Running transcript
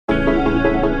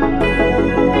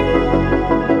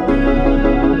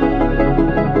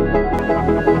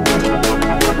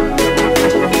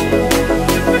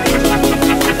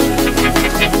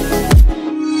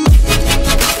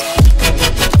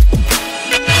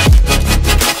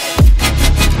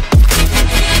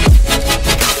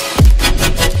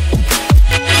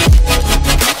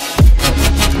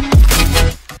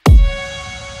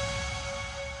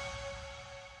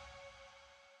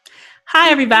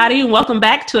everybody, and welcome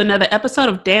back to another episode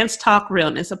of Dance Talk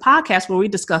Realness, a podcast where we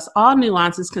discuss all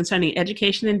nuances concerning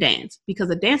education and dance, because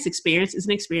a dance experience is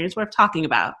an experience worth talking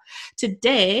about.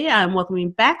 Today, I'm welcoming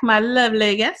back my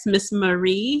lovely guest, Miss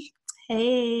Marie.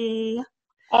 Hey.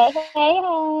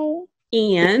 Hey.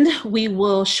 And we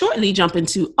will shortly jump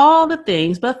into all the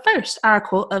things, but first, our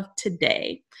quote of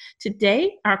today.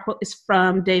 Today, our quote is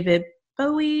from David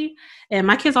Bowie, and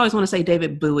my kids always want to say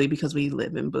David Bowie because we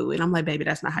live in Bowie, and I'm like, baby,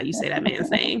 that's not how you say that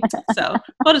man's name. So,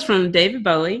 quote is from David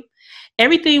Bowie.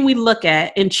 Everything we look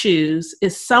at and choose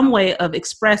is some way of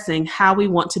expressing how we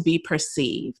want to be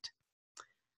perceived.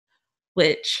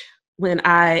 Which, when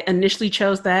I initially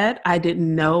chose that, I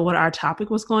didn't know what our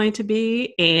topic was going to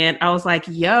be, and I was like,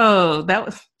 yo, that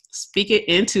was speak it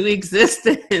into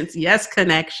existence. Yes,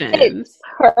 connections. Fits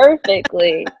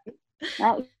perfectly.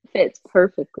 That fits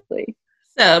perfectly.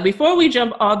 So before we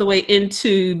jump all the way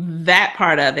into that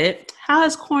part of it, how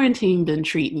has quarantine been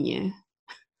treating you?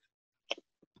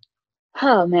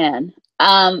 Oh man.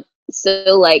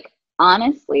 So like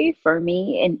honestly for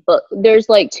me, and there's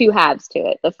like two halves to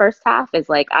it. The first half is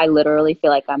like I literally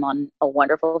feel like I'm on a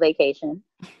wonderful vacation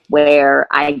where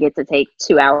I get to take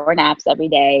 2-hour naps every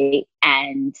day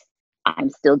and I'm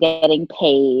still getting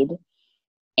paid,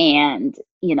 and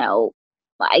you know,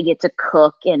 I get to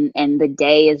cook and the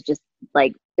day is just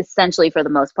like essentially for the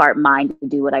most part mine to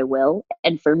do what I will.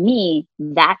 And for me,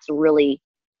 that's really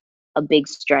a big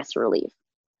stress relief.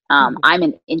 I'm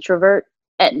an introvert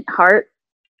at heart,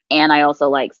 and I also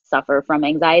like suffer from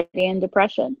anxiety and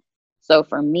depression. So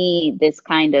for me, this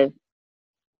kind of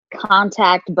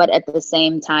contact, but at the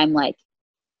same time, like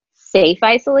safe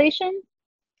isolation,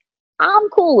 I'm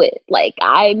cool with. Like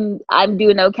I'm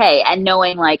doing okay, and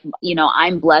knowing like, you know,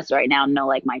 I'm blessed right now, know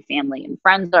like my family and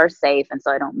friends are safe, and so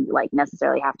I don't like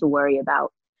necessarily have to worry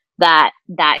about that.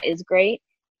 That is great.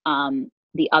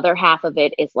 The other half of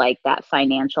it is like that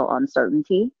financial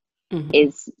uncertainty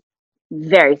is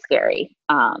very scary.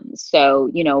 So,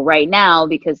 you know, right now,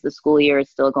 because the school year is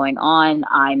still going on,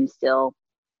 I'm still,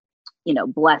 you know,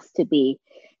 blessed to be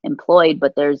employed,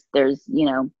 but there's, you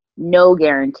know, no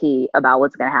guarantee about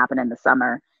what's going to happen in the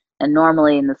summer. And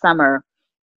normally in the summer,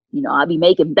 you know, I'll be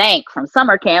making bank from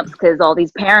summer camps because all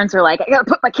these parents are like, I gotta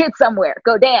put my kids somewhere,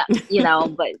 go dance, you know,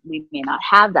 but we may not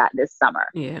have that this summer.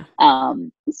 Yeah.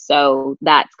 So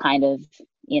that's kind of,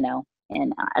 you know,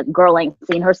 and a girl ain't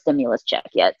seen her stimulus check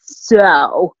yet.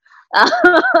 So,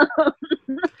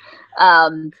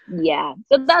 yeah,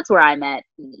 so that's where I'm at.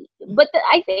 But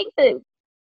I think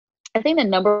the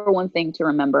number one thing to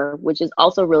remember, which is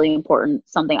also really important,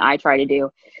 something I try to do,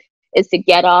 is to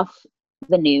get off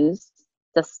the news,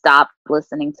 to stop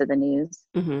listening to the news,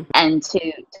 and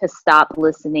to stop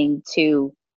listening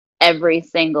to every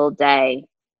single day,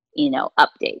 you know,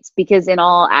 updates. Because in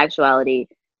all actuality,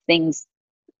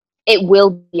 it will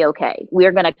be okay.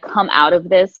 We're going to come out of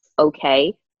this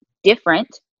okay,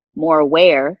 different, more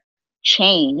aware,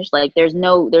 change. Like there's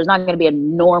not going to be a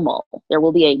normal. There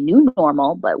will be a new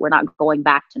normal, but we're not going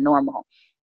back to normal.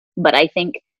 But I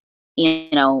think, you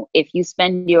know, if you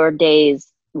spend your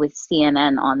days with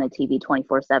CNN on the TV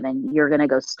 24/7, you're going to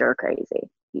go stir crazy.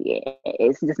 Yeah,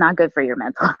 it's just not good for your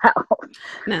mental health.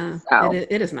 No, so.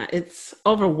 it is not. It's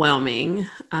overwhelming.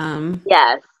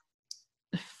 Yes.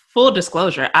 Full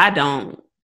disclosure, I don't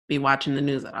be watching the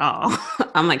news at all.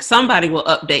 I'm like, somebody will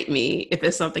update me if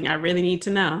it's something I really need to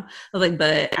know. I was like,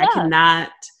 but yeah. I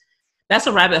cannot, that's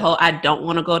a rabbit hole I don't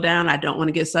want to go down. I don't want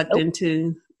to get sucked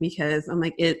into, because I'm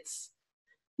like, it's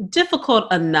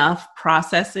difficult enough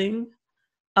processing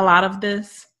a lot of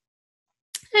this.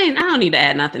 And I don't need to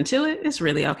add nothing to it. It's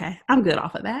really okay. I'm good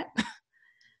off of that.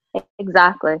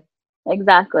 Exactly.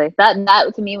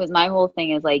 That to me was my whole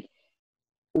thing, is like,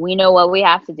 we know what we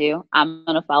have to do. I'm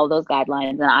going to follow those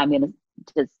guidelines, and I'm going to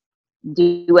just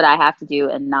do what I have to do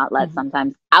and not let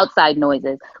sometimes outside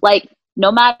noises. Like,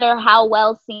 no matter how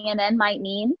well CNN might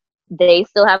mean, they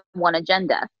still have one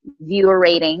agenda: viewer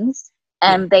ratings,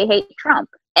 and they hate Trump.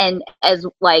 And as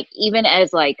much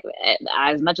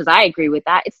as I agree with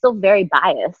that, it's still very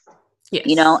biased. Yes.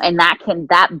 You know, and that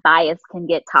bias can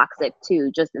get toxic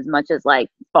too, just as much as like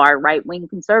far right wing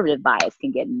conservative bias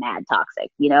can get mad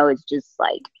toxic. You know, it's just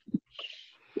like,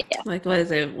 yeah. Like, what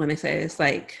is it when they say it's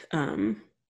like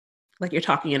you're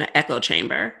talking in an echo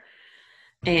chamber,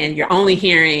 and you're only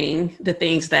hearing the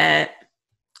things that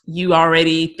you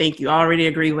already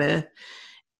agree with.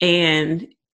 And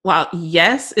while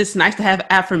yes, it's nice to have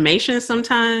affirmations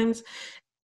sometimes,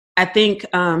 I think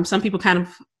some people kind of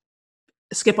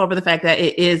skip over the fact that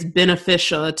it is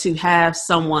beneficial to have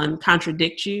someone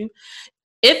contradict you.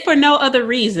 If for no other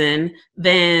reason,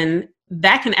 then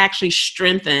that can actually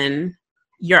strengthen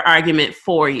your argument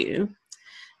for you.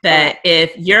 That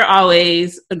if you're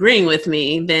always agreeing with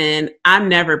me, then I'm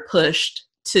never pushed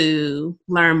to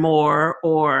learn more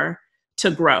or to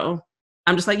grow.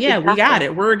 I'm just like, yeah, we got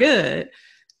it. We're good.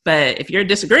 But if you're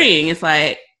disagreeing, it's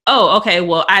like, oh, okay,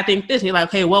 well, I think this. And you're like,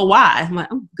 okay, well, why? I'm like,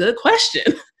 oh, good question.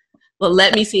 Well,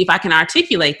 let me see if I can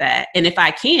articulate that. And if I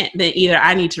can't, then either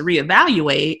I need to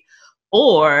reevaluate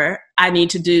or I need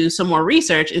to do some more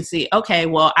research and see, okay,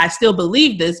 well, I still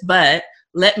believe this, but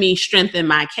let me strengthen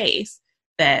my case.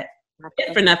 That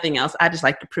if for nothing else, I just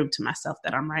like to prove to myself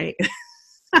that I'm right.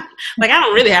 Like, I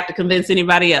don't really have to convince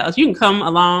anybody else. You can come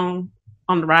along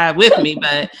on the ride with me,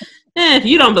 but if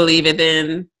you don't believe it,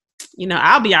 then,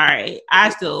 I'll be all right. I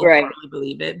still firmly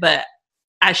believe it, but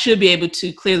I should be able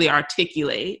to clearly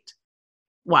articulate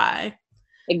why.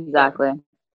 Exactly.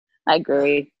 I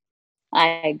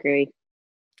agree.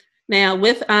 Now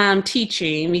with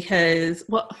teaching, because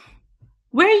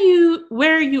where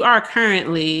you are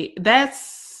currently,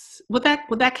 would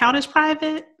that count as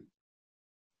private?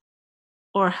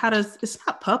 Or it's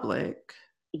not public?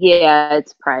 Yeah,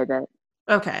 it's private.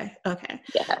 Okay.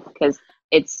 Yeah, because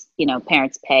it's,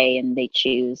 parents pay and they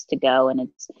choose to go, and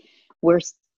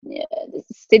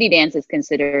City Dance is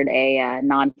considered a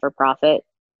non-for-profit,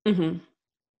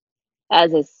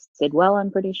 as is Sidwell,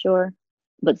 I'm pretty sure,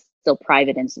 but still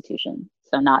private institution,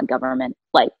 so not government.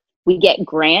 Like, we get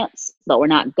grants, but we're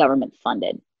not government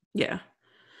funded. Yeah.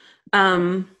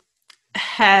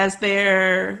 Has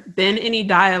there been any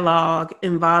dialogue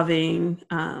involving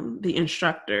the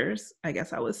instructors, I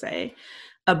guess I would say,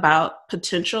 about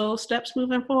potential steps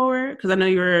moving forward? Because I know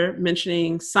you were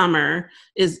mentioning summer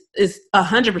is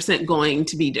 100% going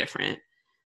to be different.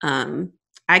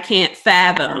 I can't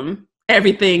fathom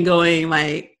everything going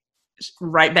like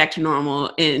right back to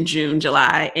normal in June,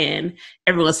 July, and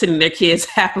everyone's sending their kids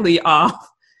happily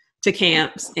off to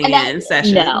camps and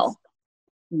sessions.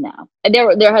 No.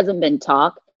 There hasn't been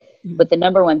talk, but the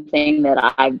number one thing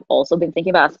that I've also been thinking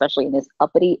about, especially in this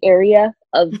uppity area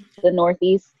of the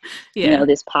Northeast,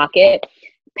 this pocket,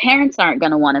 parents aren't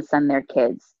going to want to send their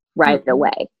kids right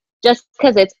away just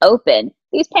because it's open.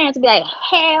 These parents will be like,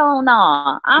 hell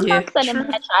no, I'm not sending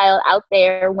my child out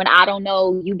there when I don't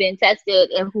know you've been tested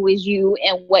and who is you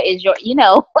and what is your,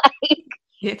 like.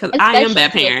 Yeah, because I am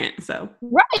that parent, so.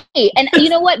 Right. And you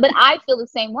know what? But I feel the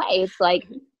same way. It's like,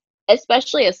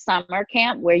 especially a summer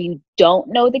camp where you don't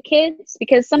know the kids,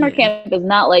 because summer camp is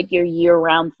not like your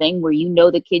year-round thing where you know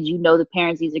the kids, you know the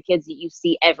parents, these are kids that you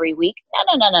see every week.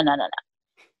 No.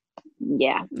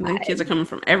 Yeah. The kids are coming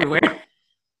from everywhere.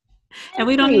 And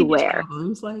we don't need these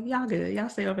problems. Like, y'all good. Y'all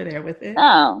stay over there with it.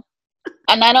 No.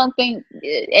 And I don't think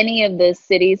any of the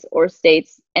cities or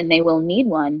states, and they will need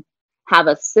one, have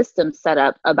a system set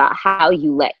up about how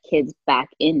you let kids back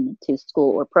into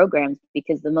school or programs,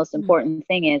 because the most important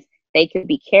thing is they could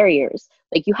be carriers.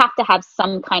 Like, you have to have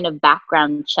some kind of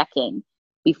background checking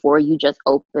before you just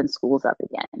open schools up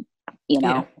again,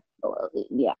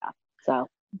 Yeah. So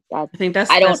I think that's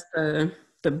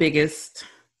the biggest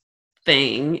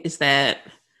thing, is that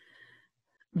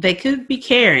they could be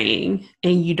carrying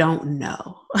and you don't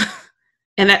know.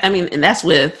 And that's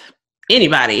with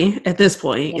anybody at this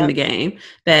point in the game,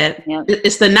 that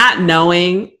it's the not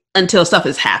knowing until stuff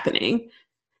is happening.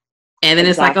 And then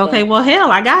it's like, okay, well,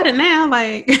 hell, I got it now.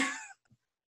 Like,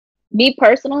 me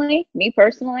personally,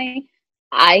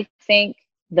 I think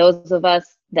those of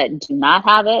us that do not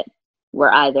have it,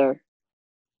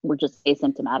 we're just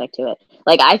asymptomatic to it.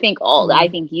 Like, I think I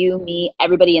think you, me,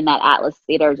 everybody in that Atlas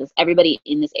Theater, just everybody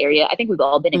in this area, I think we've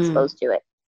all been exposed to it.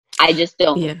 I just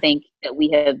don't think that we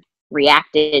have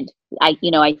reacted. I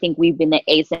think we've been the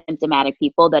asymptomatic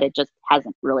people that it just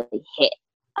hasn't really hit.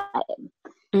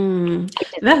 You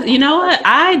know what?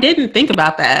 I didn't think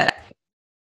about that.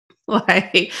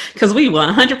 Like, because we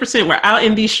 100% were out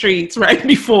in these streets right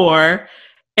before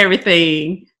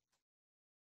everything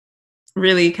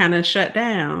really kind of shut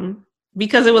down,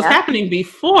 because it was happening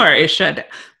before it shut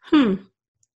down.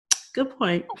 Good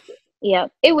point. Yeah,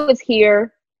 it was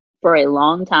here for a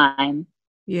long time.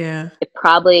 Yeah. It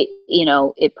probably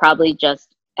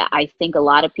just, I think a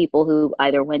lot of people who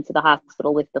either went to the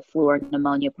hospital with the flu or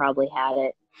pneumonia probably had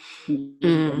it.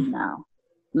 No.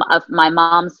 My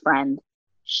mom's friend,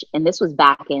 and this was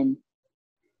back in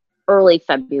early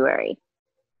February,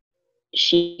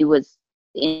 she was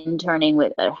interning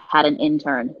had an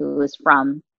intern who was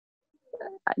from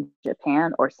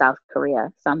Japan or South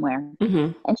Korea, somewhere.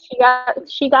 And she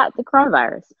got the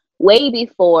coronavirus way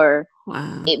before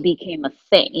it became a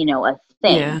thing,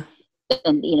 Yeah.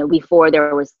 And, before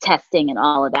there was testing and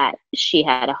all of that. She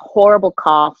had a horrible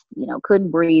cough,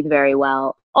 couldn't breathe very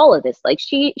well, all of this. Like,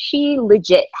 she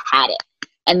legit had it.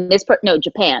 And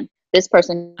Japan. This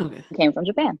person came from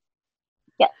Japan.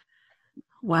 Yeah.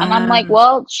 Wow. And I'm like,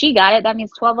 well, she got it. That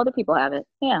means 12 other people have it.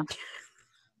 Yeah.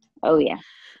 Oh, yeah.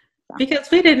 So. Because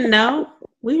we didn't know.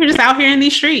 We were just out here in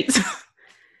these streets.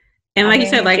 And like you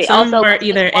said, like some were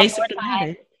either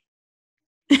asymptomatic.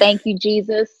 Thank you,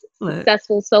 Jesus.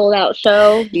 Successful sold out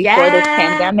show before this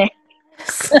pandemic.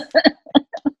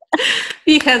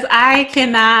 Because I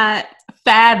cannot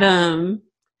fathom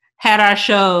had our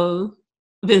show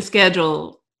been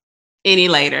scheduled any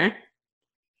later.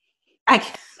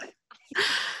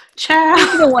 Child. I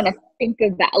don't even want to think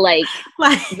of that. Like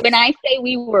when I say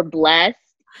we were blessed,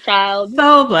 child.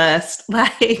 So blessed.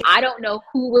 Like I don't know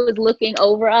who was looking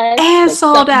over us. And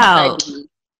sold out.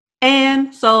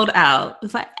 And sold out.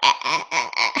 It's like,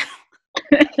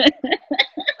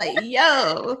 like,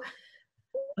 yo.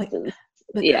 Like the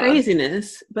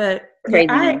craziness. But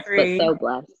I agree. But so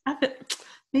blessed.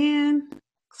 Man.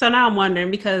 So now I'm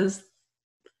wondering because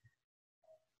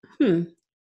I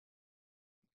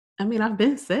mean, I've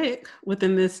been sick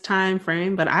within this time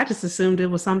frame, but I just assumed it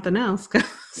was something else. Cause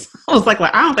I was like,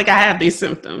 well, I don't think I have these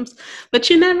symptoms, but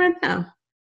you never know.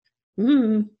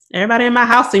 Everybody in my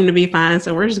house seemed to be fine,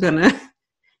 so we're just gonna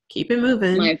keep it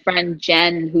moving. My friend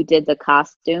Jen, who did the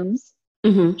costumes,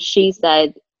 she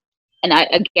said, and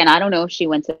I don't know if she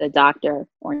went to the doctor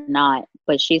or not,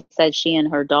 but she said she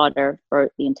and her daughter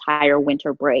for the entire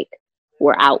winter break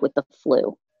were out with the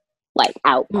flu, like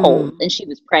out cold, and she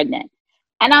was pregnant.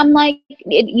 And I'm like,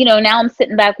 now I'm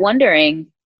sitting back wondering.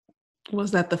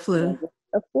 Was that the flu?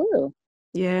 The flu.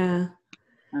 Yeah.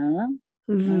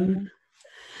 Mm-hmm.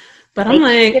 But I'm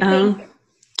like,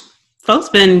 folks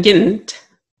been getting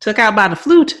took out by the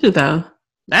flu too, though.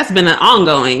 That's been an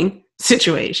ongoing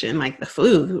situation. Like the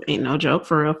flu ain't no joke,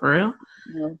 for real.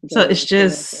 No, so it's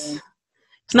just,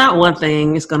 it's not one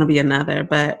thing. It's going to be another.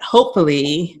 But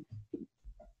hopefully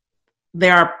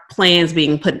there are plans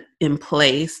being put in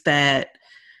place that,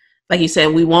 like you said,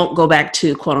 we won't go back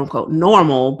to quote unquote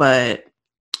normal, but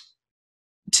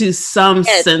to some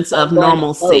sense of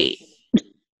normalcy.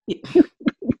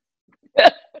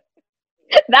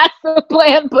 That's the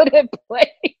plan put in place.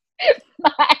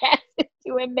 My ass is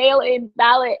doing mail-in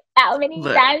ballot. How many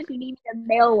times you need to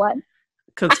mail one?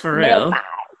 Because for real.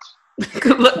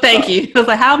 Look, thank you. I was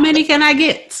like, how many can I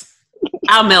get?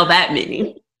 I'll mail that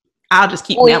many. I'll just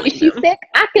keep mailing if she's sick,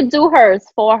 I can do hers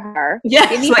for her.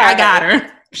 Yes, like I got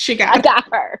her. I got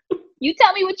her. You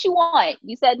tell me what you want.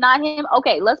 You said not him.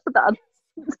 Okay, let's put the other.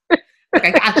 Okay,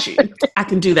 I got you. I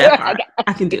can do that part.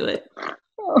 I can do it.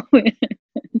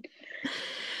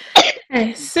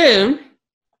 Okay, so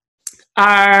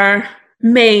our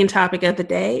main topic of the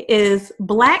day is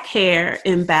Black hair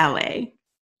in ballet.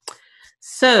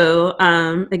 So,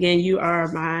 again, you are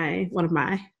one of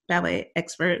my ballet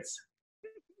experts,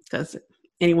 because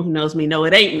anyone who knows me know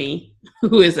it ain't me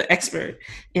who is an expert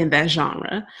in that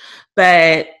genre.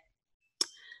 But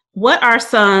what are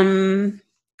some,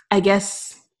 I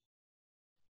guess,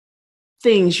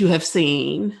 things you have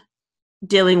seen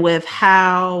dealing with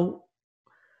how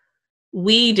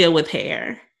we deal with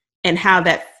hair and how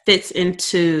that fits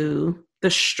into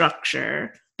the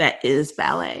structure that is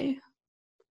ballet?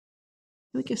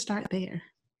 We can start there.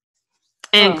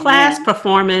 And class,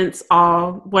 performance,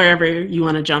 all wherever you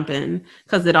want to jump in,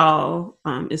 because it all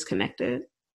is connected.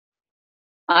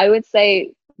 I would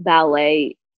say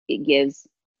ballet, it gives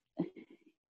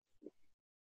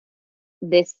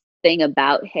this thing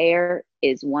about hair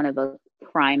is one of a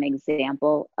prime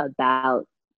example about,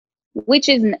 which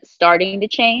is starting to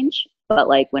change, but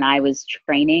like when I was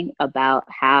training, about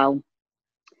how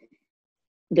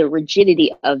the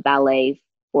rigidity of ballet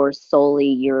for solely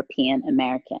European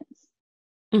Americans.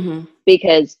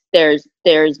 Because there's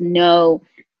no,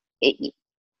 you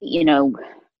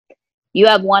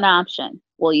have one option.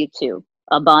 Well, you two,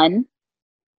 a bun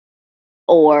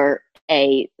or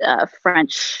a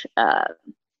French,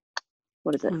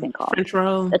 what is that thing called? French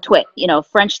roll. A twist,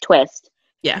 French twist.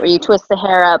 Yeah. Where you twist the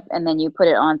hair up and then you put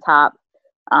it on top.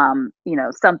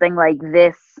 Something like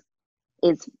this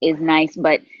is nice,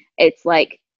 but it's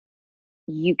like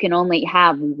you can only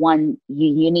have one,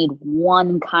 you need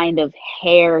one kind of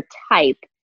hair type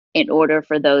in order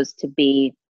for those to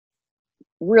be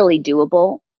really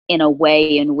doable in a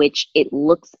way in which it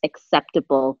looks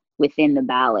acceptable within the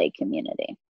ballet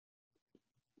community.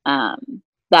 That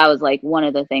was like one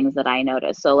of the things that I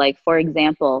noticed. So like, for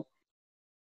example,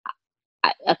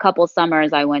 I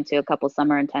went to a couple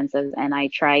summer intensives and I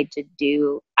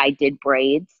I did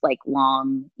braids, like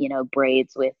long,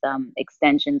 braids with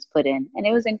extensions put in. And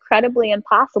it was incredibly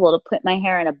impossible to put my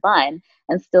hair in a bun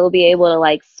and still be able to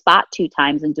like spot 2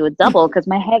 times and do a double because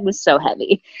my head was so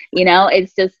heavy.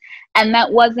 It's just, and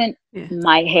that wasn't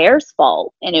my hair's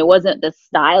fault. And it wasn't the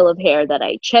style of hair that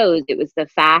I chose. It was the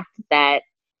fact that,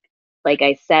 like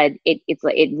I said,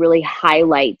 it really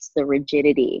highlights the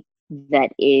rigidity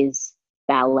that is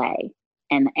ballet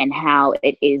and how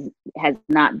has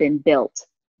not been built,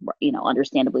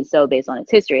 understandably so based on its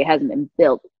history. It hasn't been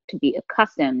built to be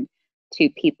accustomed to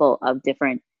people of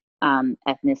different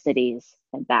ethnicities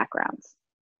and backgrounds.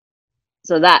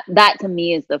 So that to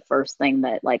me is the first thing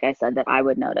that, like I said, that I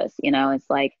would notice. It's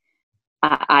like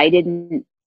I didn't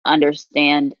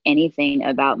understand anything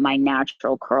about my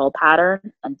natural curl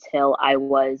pattern until I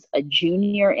was a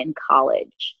junior in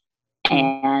college.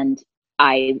 And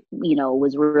I,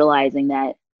 was realizing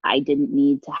that I didn't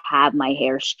need to have my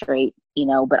hair straight,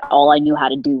 but all I knew how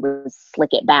to do was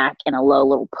slick it back in a low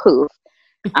little poof.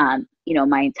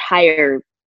 My entire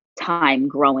time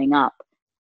growing up,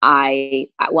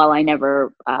 while I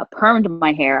never permed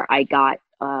my hair, I got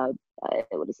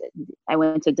what is it? I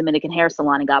went to a Dominican hair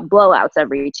salon and got blowouts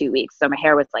every 2 weeks. So my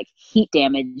hair was like heat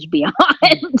damage beyond.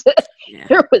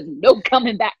 There was no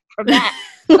coming back from that.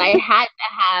 But I had to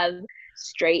have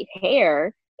straight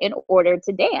hair in order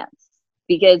to dance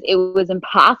because it was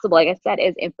impossible. Like I said,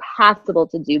 it's impossible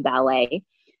to do ballet,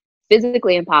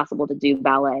 physically impossible to do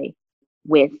ballet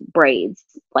with braids,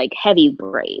 like heavy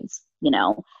braids,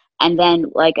 And then,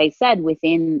 like I said,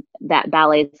 within that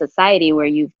ballet society where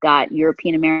you've got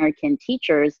European American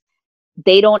teachers,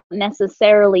 they don't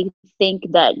necessarily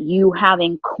think that you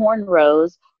having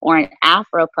cornrows or an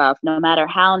Afro puff, no matter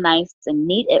how nice and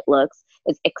neat it looks,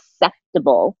 is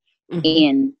acceptable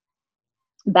in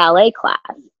ballet class.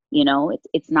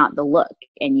 It's not the look,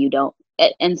 and you don't.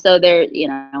 And so there,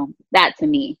 that to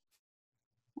me,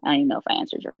 I don't even know if I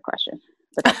answered your question,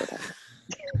 but that's okay.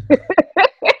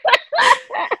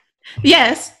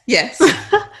 Yes.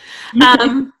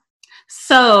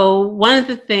 So one of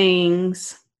the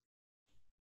things,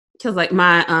 because like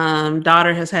my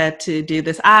daughter has had to do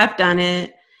this, I've done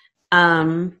it.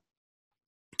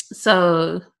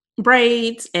 So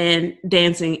braids and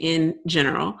dancing in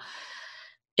general,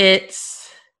 I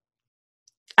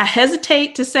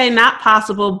hesitate to say not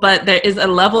possible, but there is a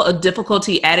level of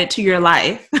difficulty added to your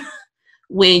life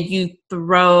when you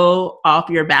throw off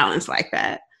your balance like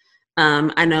that.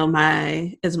 I know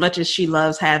as much as she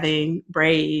loves having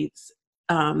braids,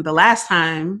 the last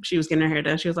time she was getting her hair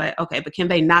done, she was like, okay, but can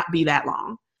they not be that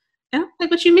long? And I'm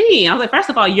like, what you mean? I was like, first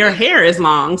of all, your hair is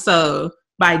long. So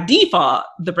by default,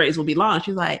 the braids will be long.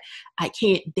 She's like, I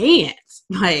can't dance.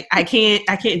 Like, I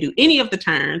can't do any of the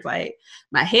turns. Like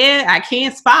my head, I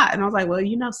can't spot. And I was like, well,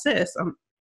 sis,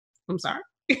 I'm sorry.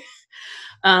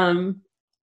 And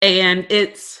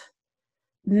it's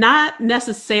not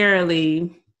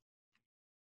necessarily,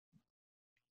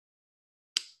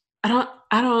 I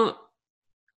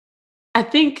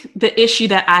think the issue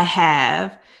that I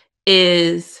have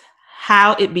is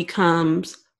how it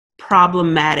becomes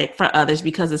problematic for others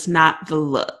because it's not the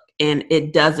look and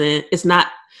it's not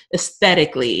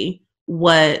aesthetically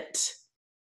what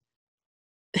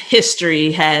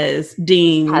history has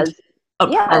deemed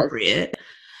appropriate.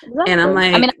 Exactly. And I'm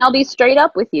like, I'll be straight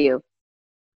up with you.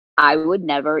 I would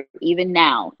never, even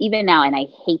now, and I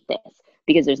hate this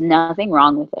because there's nothing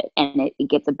wrong with it and it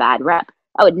gets a bad rep.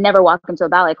 I would never walk into a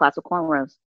ballet class with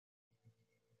cornrows.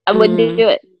 I wouldn't do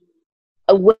it.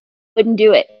 I wouldn't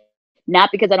do it.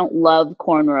 Not because I don't love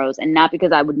cornrows and not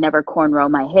because I would never cornrow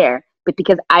my hair, but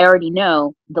because I already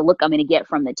know the look I'm going to get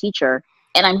from the teacher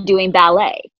and I'm doing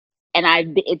ballet. And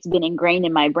it's been ingrained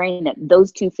in my brain that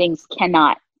those two things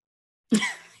cannot.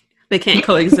 They can't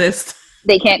coexist.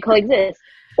 They can't coexist.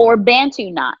 Or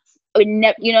Bantu knots. You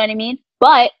know what I mean?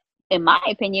 But in my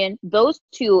opinion, those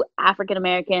two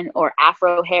African-American or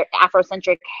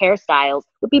Afrocentric hairstyles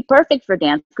would be perfect for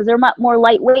dance because they're much more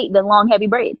lightweight than long, heavy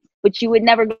braids. But you would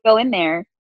never go in there,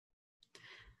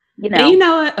 And you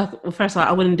know what? Well, first of all,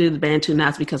 I wouldn't do the Bantu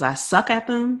knots because I suck at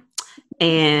them.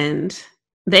 And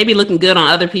they be looking good on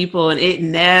other people and it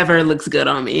never looks good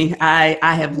on me. I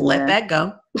have let that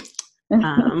go.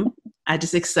 I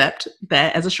just accept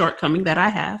that as a shortcoming that I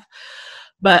have.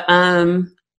 But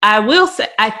I will say,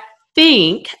 I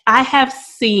think I have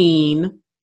seen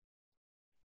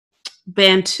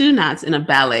Bantu knots in a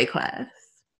ballet class.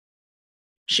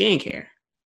 She didn't care.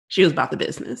 She was about the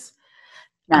business.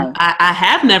 Nice. I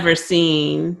have never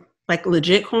seen like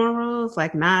legit cornrows,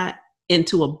 like not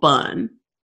into a bun.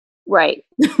 Right.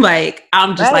 Like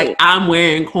I'm just like, I'm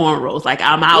wearing cornrows. Like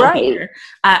I'm out here.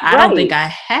 I don't think I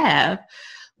have.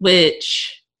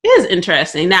 which is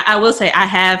interesting. Now, I will say I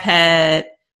have had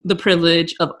the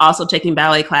privilege of also taking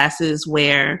ballet classes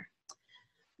where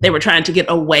they were trying to get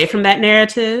away from that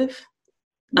narrative.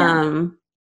 Yeah.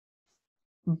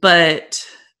 But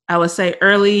I would say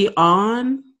early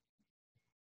on,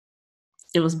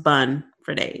 it was bun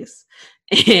for days.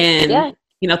 And,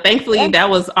 thankfully that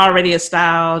was already a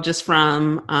style just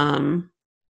from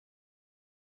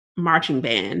marching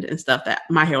band and stuff, that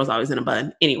my hair was always in a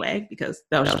bun anyway, because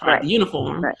that was just part of the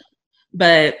uniform. Right.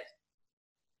 But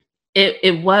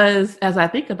it was, as I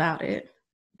think about it,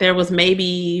 there was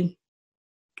maybe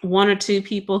one or two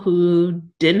people who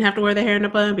didn't have to wear their hair in a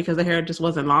bun because their hair just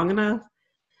wasn't long enough.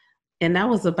 And that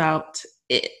was about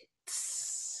it.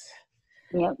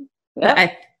 Yep.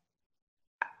 But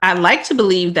I like to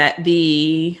believe that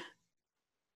the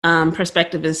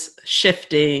perspective is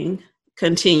shifting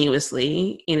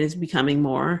continuously and is becoming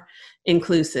more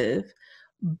inclusive.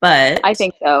 But I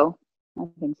think so.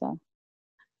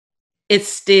 It's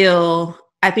still,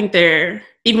 I think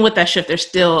even with that shift, there's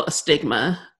still a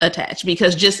stigma attached,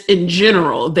 because just in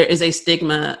general, there is a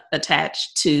stigma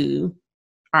attached to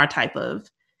our type of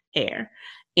hair.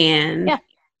 And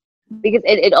because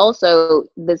it also,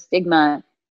 the stigma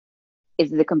is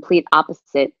the complete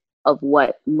opposite of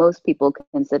what most people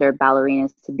consider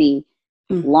ballerinas to be.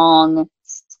 Long,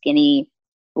 skinny,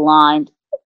 blonde,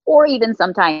 or even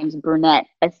sometimes brunette,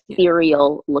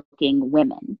 ethereal looking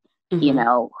women,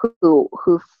 who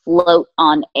float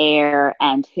on air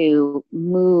and who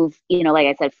move, like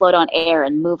I said, float on air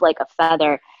and move like a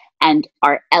feather and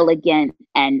are elegant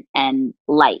and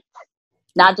light,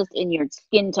 not just in your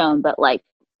skin tone, but like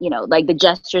the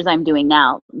gestures I'm doing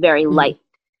now, very light.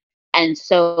 And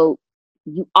so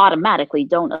you automatically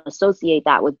don't associate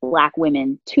that with Black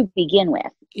women to begin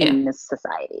with in this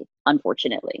society,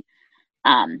 unfortunately.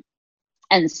 And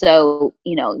so,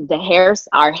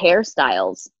 our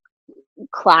hairstyles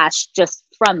clash just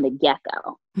from the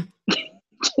get-go.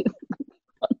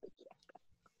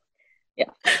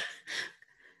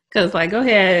 Because go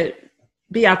ahead,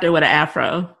 be out there with an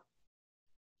afro.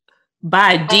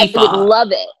 By default. I would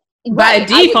love it. By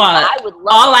default, I would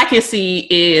all I can see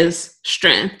is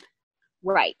strength.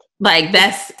 Right.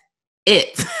 That's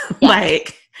it.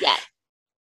 Yes.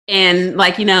 And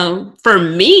for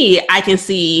me, I can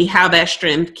see how that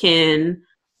strength can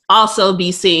also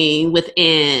be seen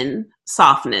within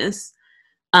softness,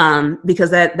 because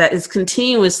that is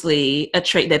continuously a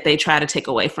trait that they try to take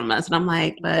away from us. And I'm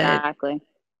like, but exactly.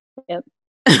 Yep.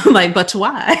 But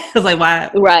why? I was like, why?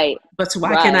 Right. But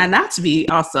why can I not be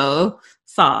also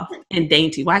soft and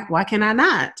dainty? Why can I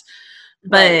not?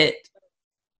 But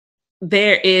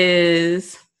there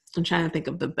is, I'm trying to think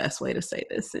of the best way to say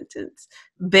this sentence.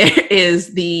 There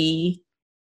is a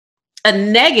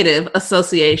negative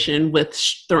association with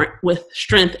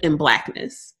strength and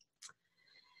Blackness.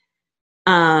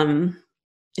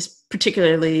 It's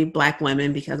particularly Black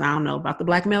women, because I don't know about the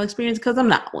Black male experience because I'm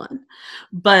not one.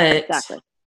 But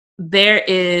there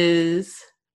is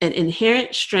an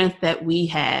inherent strength that we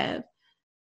have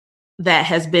that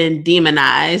has been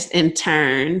demonized and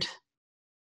turned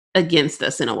against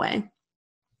us in a way.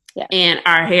 Yeah. And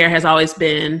our hair has always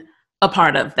been a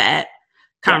part of that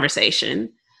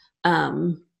conversation.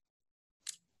 And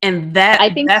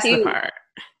that's the part.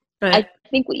 I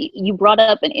think you brought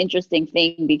up an interesting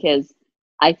thing, because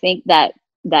I think that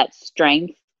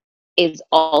strength is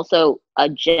also a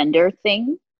gender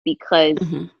thing, because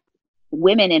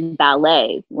women in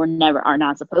ballet are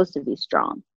not supposed to be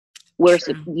strong.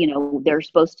 They're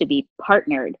supposed to be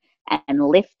partnered and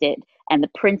lifted, and the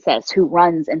princess who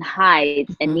runs and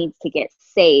hides and needs to get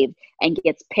saved and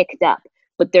gets picked up.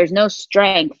 But there's no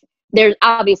strength. There's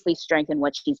obviously strength in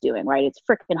what she's doing, right? It's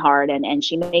freaking hard, and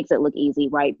she makes it look easy,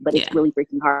 right? But it's really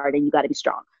freaking hard, and you got to be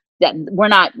strong. That we're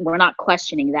not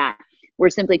questioning that. We're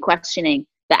simply questioning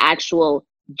the actual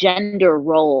gender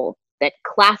role that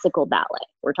classical ballet,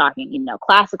 we're talking,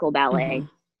 classical ballet,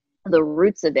 the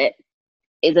roots of it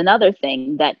is another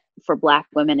thing that for Black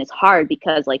women is hard,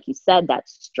 because like you said, that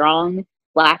strong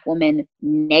Black woman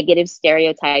negative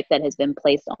stereotype that has been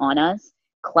placed on us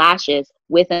clashes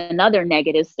with another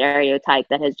negative stereotype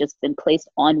that has just been placed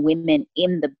on women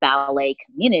in the ballet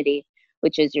community,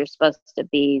 which is you're supposed to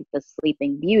be the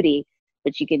sleeping beauty,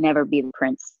 but you can never be the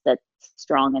prince that's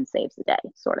strong and saves the day,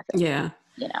 sort of thing. Yeah.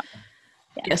 Yeah.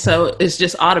 So it's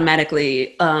just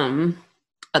automatically a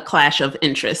clash of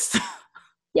interests.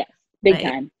 Yes. Big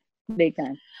time.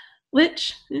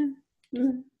 Which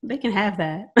they can have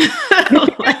that.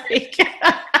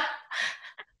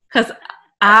 Because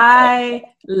I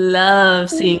love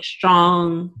seeing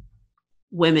strong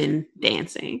women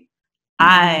dancing.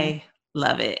 I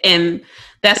Love it. And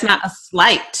that's not a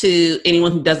slight to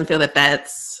anyone who doesn't feel that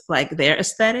that's like their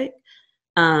aesthetic.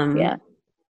 Yeah.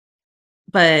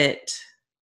 But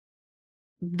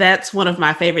that's one of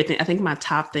my favorite things. I think my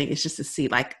top thing is just to see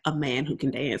like a man who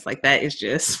can dance. Like that is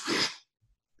just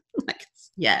like,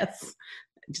 yes,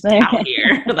 just out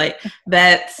here. Like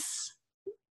that's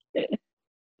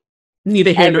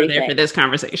neither here nor there for this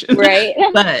conversation. Right.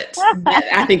 But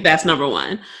I think that's number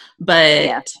one. But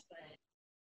Yeah.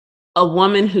 a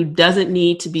woman who doesn't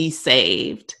need to be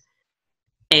saved.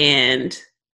 And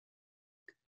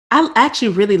I actually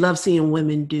really love seeing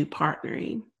women do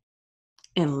partnering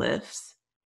and lifts.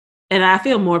 And I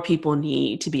feel more people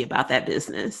need to be about that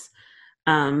business.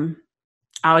 I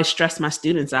always stress my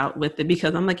students out with it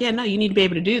because I'm like, yeah, no, you need to be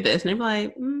able to do this. And they're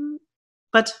like,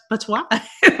 but why?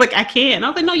 Like, I can't. I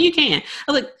was like, no, you can.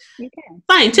 I was like, you can.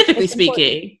 Scientifically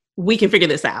speaking, we can figure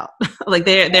this out. Like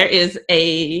there is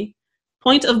a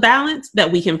point of balance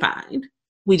that we can find.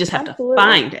 We just have to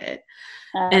find it.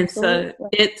 And so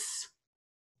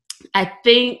I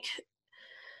think,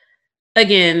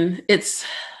 again, it's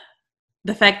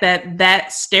the fact that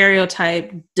that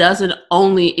stereotype doesn't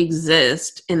only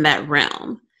exist in that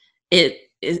realm. It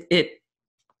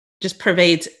just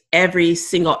pervades every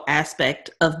single aspect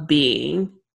of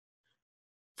being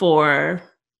for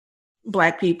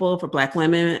Black people, for Black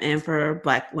women, and for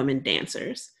Black women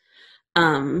dancers.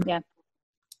 Yeah.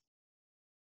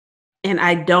 And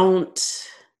I don't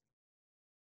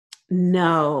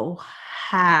know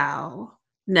how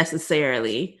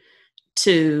necessarily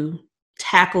to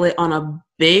tackle it on a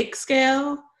big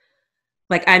scale.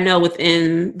 Like, I know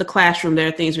within the classroom there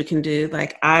are things we can do.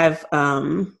 Like I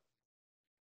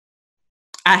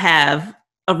have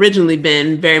originally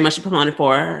been very much a proponent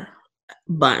for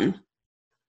bun.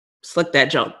 Slick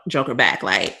that joker back.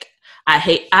 Like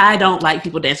I don't like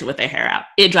people dancing with their hair out.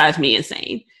 It drives me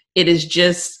insane. It is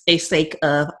just a sake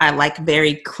of, I like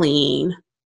very clean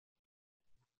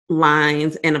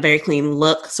lines and a very clean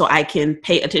look so I can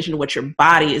pay attention to what your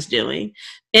body is doing.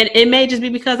 And it may just be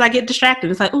because I get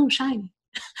distracted. It's like, oh, shiny.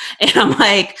 And I'm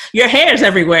like, your hair is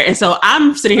everywhere. And so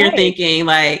I'm sitting here thinking,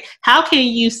 like, how can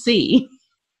you see?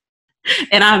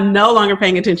 And I'm no longer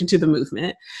paying attention to the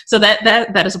movement. So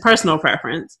that is a personal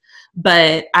preference.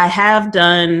 But I have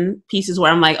done pieces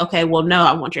where I'm like, okay, well, no,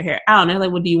 I want your hair out. And they're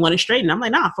like, well, do you want it straight? And I'm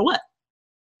like, nah, for what?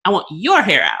 I want your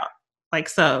hair out. Like,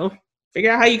 so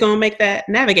figure out how you're going to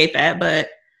navigate that, but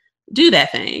do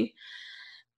that thing.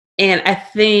 And I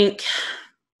think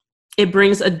it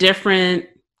brings a different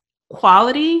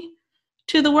quality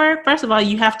to the work. First of all,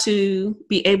 you have to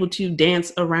be able to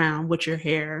dance around what your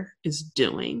hair is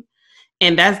doing.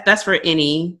 And that's for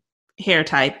any hair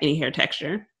type, any hair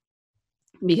texture.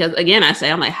 Because again,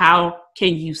 I'm like, how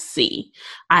can you see?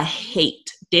 I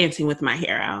hate dancing with my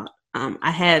hair out.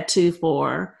 I had to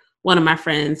for one of my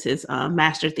friends, his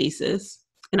master thesis,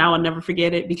 and I will never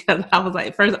forget it because I was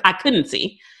like, first, I couldn't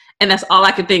see. And that's all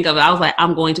I could think of. I was like,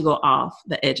 I'm going to go off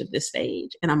the edge of this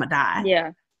stage and I'm going to die.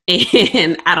 Yeah.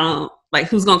 And I don't, like,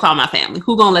 who's going to call my family?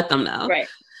 Who's going to let them know? Right.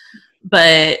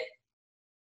 But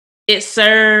it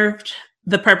served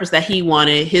the purpose that he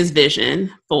wanted, his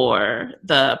vision for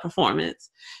the performance.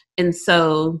 And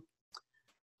so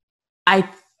I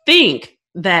think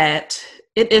that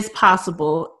it is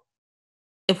possible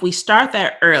if we start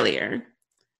that earlier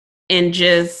and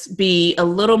just be a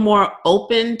little more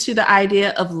open to the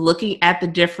idea of looking at the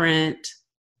different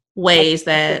ways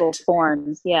that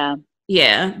forms. Yeah,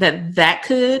 that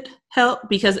could help.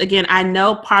 Because again, I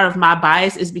know part of my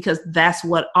bias is because that's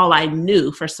what all I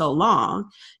knew for so long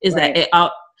is that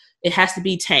it has to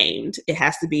be tamed. It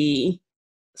has to be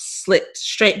slicked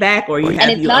straight back, or you have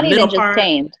and it's not even just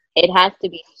tamed. It has to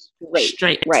be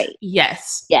straight. Right.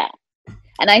 Yes. Yeah.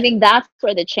 And I think that's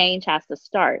where the change has to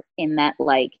start. In that,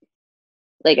 like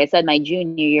I said, my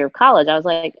junior year of college, I was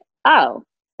like, oh,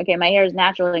 okay, my hair is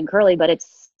natural and curly, but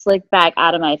it's slicked back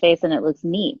out of my face and it looks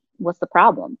neat. What's the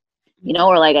problem? You know,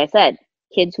 or like I said,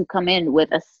 kids who come in with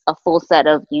a full set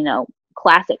of, you know,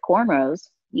 classic cornrows,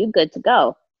 you good to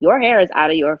go. Your hair is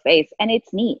out of your face and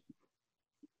it's neat.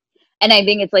 And I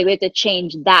think it's like we have to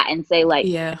change that and say, like,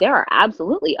 there are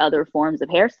absolutely other forms of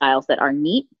hairstyles that are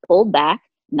neat, pulled back,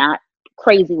 not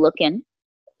crazy looking,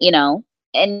 you know,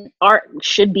 and art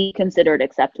should be considered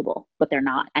acceptable, but they're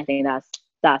not. I think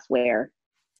that's where.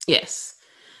 Yes.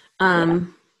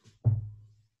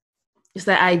 It's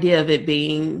the idea of it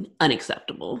being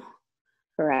unacceptable.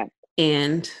 Correct.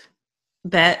 And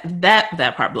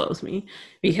that part blows me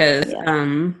because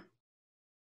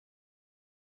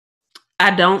I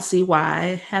don't see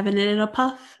why having it in a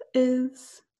puff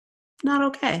is not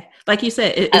okay. Like you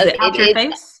said, is it out your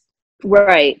face?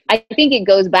 Right. I think it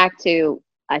goes back to,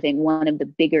 I think, one of the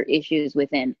bigger issues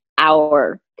within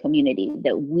our community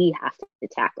that we have to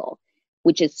tackle,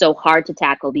 which is so hard to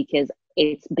tackle because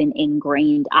it's been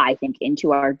ingrained, I think,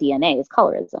 into our DNA, is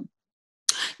colorism.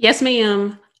 Yes,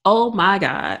 ma'am. Oh my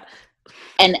God.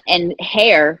 And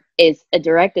hair is a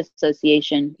direct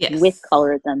association with Yes.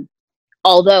 colorism,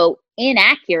 although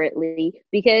inaccurately,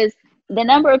 because the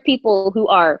number of people who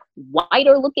are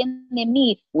whiter looking than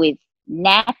me with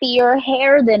nappier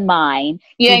hair than mine,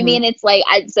 you know what I mean? It's like,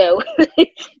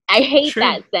 I hate True.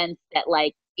 that sense that,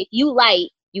 like, if you light,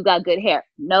 you got good hair.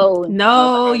 No,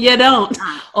 No, you don't.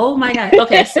 not. Oh my God.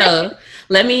 Okay, so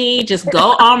let me just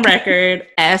go on record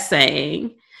as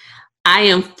saying I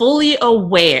am fully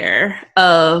aware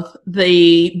of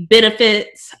the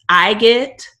benefits I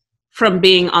get from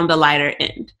being on the lighter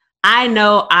end. I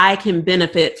know I can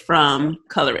benefit from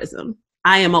colorism.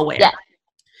 I am aware. Yes,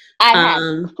 I have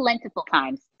Um, plentiful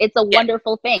times. It's a yeah.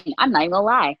 wonderful thing. I'm not even gonna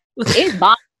lie. It's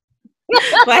bomb.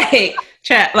 Like,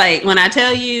 chat, like when I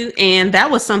tell you, and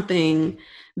that was something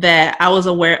that I was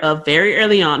aware of very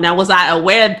early on. Now, was I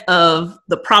aware of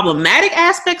the problematic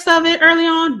aspects of it early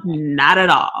on? Not at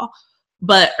all.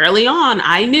 But early on,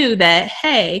 I knew that,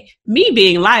 hey, me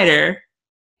being lighter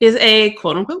is a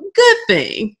quote unquote good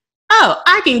thing. Oh,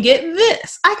 I can get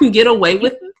this. I can get away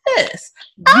with this.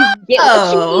 You get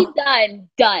what you Oh, need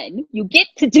done. You get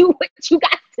to do what you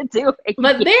got to do.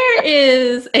 but there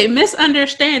is a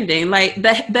misunderstanding. Like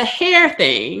the hair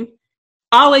thing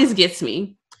always gets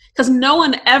me because no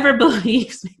one ever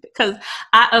believes me. Because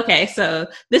okay, so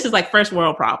this is like first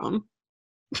world problem,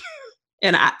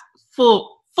 and I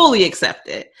fully accept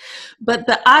it. But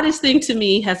the oddest thing to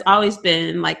me has always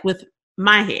been like with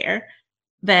my hair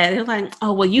that it's like,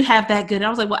 oh well, you have that good. I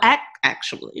was like, well,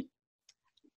 actually,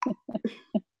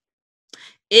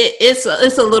 it's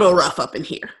a little rough up in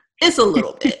here. It's a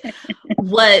little bit.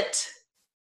 What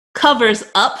covers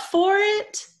up for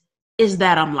it is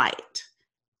that I'm light.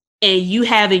 And you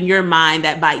have in your mind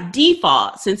that by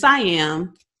default, since I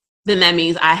am, then that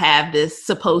means I have this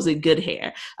supposed good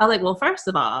hair. I was like, well, first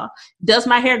of all, does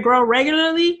my hair grow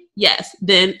regularly? Yes,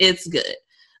 then it's good.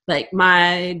 Like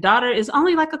my daughter is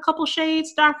only like a couple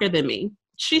shades darker than me.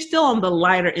 She's still on the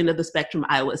lighter end of the spectrum,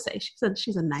 I would say.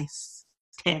 She's a nice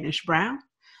tannish brown.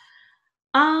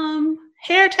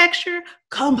 Hair texture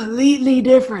completely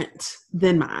different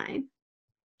than mine.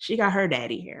 She got her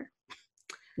daddy hair.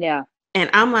 Yeah. And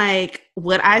I'm like,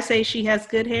 would I say she has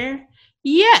good hair?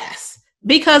 Yes,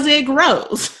 because it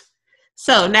grows.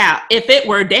 So now, if it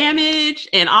were damaged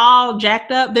and all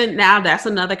jacked up, then now that's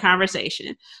another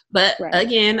conversation. But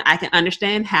again, I can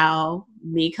understand how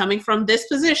me coming from this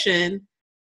position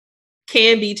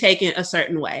can be taken a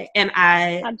certain way. And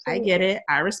I get it.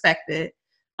 I respect it.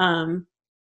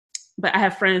 But I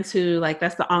have friends who like,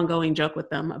 that's the ongoing joke with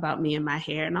them about me and my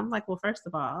hair. And I'm like, well, first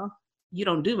of all, you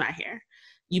don't do my hair.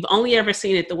 You've only ever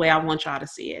seen it the way I want y'all to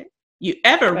see it. You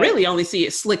ever really only see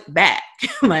it slicked back.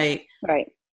 Like,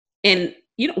 and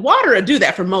you know, water will do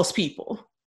that for most people.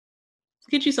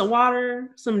 Get you some water,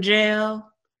 some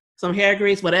gel, some hair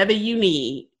grease, whatever you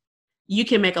need. You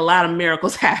can make a lot of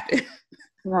miracles happen.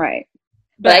 Right.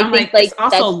 But I'm like it's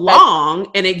also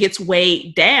long and it gets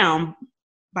weighed down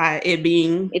by it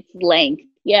being its length.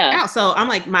 Yeah. Out. So I'm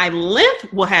like, my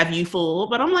length will have you fooled,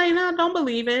 but I'm like, no, don't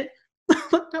believe it.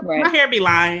 My hair be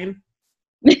lying.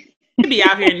 It be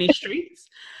out here in these streets.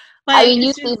 Like, I mean,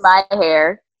 you see my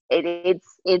hair.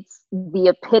 It's the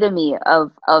epitome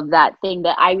of that thing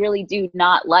that I really do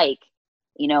not like.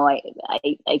 You know,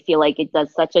 I feel like it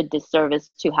does such a disservice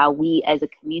to how we as a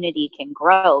community can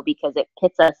grow because it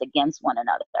pits us against one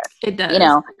another. It does. You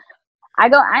know, I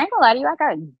ain't gonna lie to you, I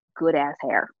got good ass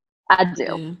hair. I do.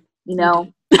 Yeah, you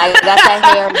know, I got that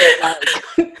hair that,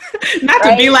 like, not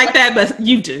to be like that, but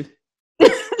you do.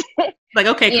 Like,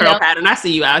 okay, curl pattern, I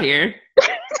see you out here.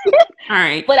 All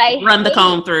right, but I run the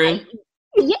comb through.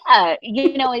 Yeah,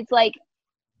 you know, it's like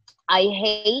I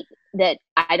hate that.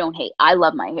 I don't hate. I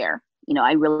love my hair. You know,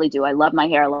 I really do. I love my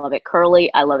hair. I love it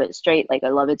curly. I love it straight. Like, I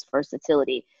love its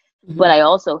versatility. Mm-hmm. But I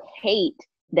also hate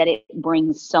that it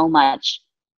brings so much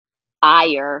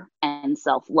ire and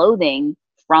self-loathing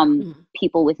from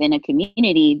people within a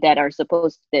community that are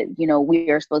supposed to, you know, we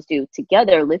are supposed to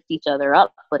together lift each other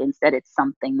up, but instead it's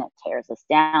something that tears us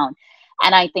down.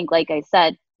 And I think, like I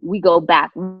said, we go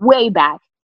back, way back,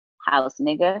 house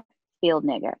nigga, field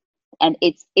nigga. And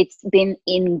it's been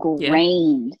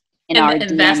ingrained in our DNA.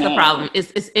 And that's the problem.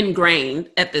 It's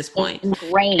ingrained at this point.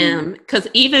 Ingrained. Because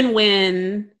even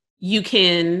when you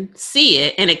can see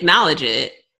it and acknowledge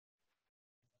it,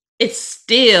 it's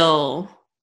still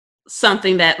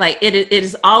something that, like, it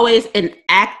is always an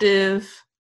active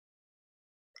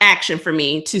action for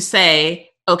me to say,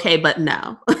 okay, but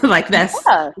no. Like that's,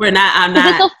 Yeah. I'm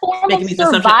not It's a form making of these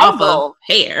assumptions off of survival.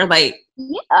 hair. Like,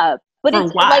 Yeah. But for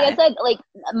it's like I why? said, like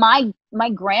my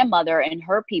grandmother and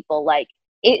her people, like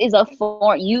it is a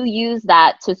form, you use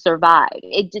that to survive.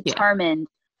 It Yeah. determined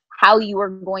how you were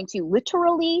going to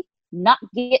literally not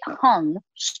get hung,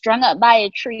 strung up by a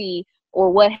tree, or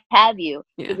what have you.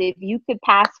 Yeah. Because if you could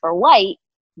pass for white,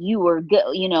 you were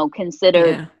good, you know,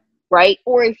 considered Yeah. right.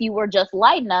 Or if you were just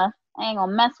light enough, I ain't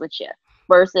gonna mess with you.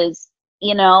 Versus,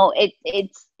 you know,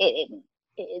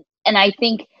 and I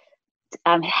think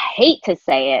I hate to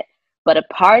say it, but a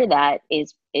part of that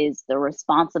is the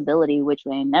responsibility, which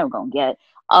we ain't never gonna get,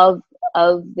 of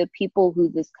the people who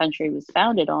this country was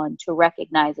founded on, to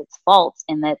recognize its faults,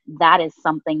 and that is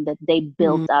something that they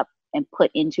built up and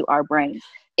put into our brains.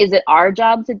 Is it our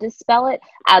job to dispel it?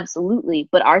 Absolutely.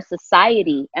 But our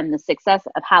society and the success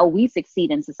of how we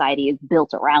succeed in society is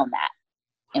built around that.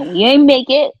 And we ain't make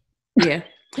it. Yeah.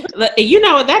 You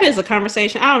know, that is a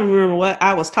conversation. I don't remember what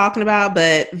I was talking about,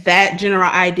 but that general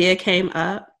idea came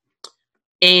up.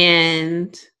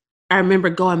 And I remember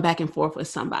going back and forth with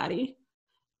somebody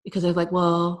because they was like,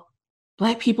 well,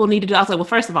 Black people need to do. I was like, well,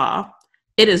 first of all,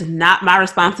 it is not my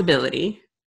responsibility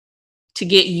to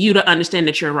get you to understand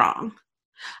that you're wrong.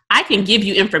 I can give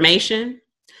you information,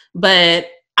 but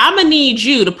I'm going to need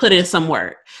you to put in some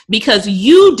work because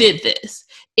you did this.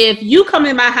 If you come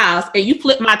in my house and you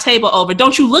flip my table over,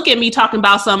 don't you look at me talking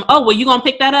about some, oh, well, you going to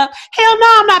pick that up? Hell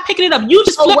no, I'm not picking it up. You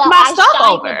just flipped my stuff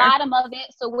over. The bottom of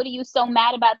it. So what are you so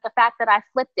mad about the fact that I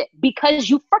flipped it? Because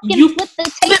you freaking flipped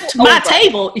the table flipped my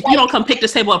table. If you don't come pick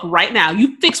this table up right now,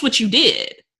 you fix what you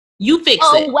did. You fix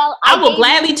it. Well, I will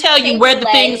gladly tell you where the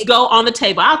things go on the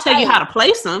table. I'll tell you how to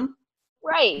place them.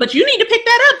 Right. But you need to pick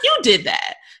that up. You did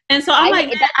that. And so I'm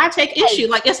I take issue.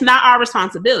 Like, it's not our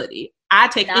responsibility. I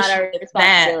take issue with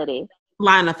that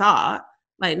line of thought.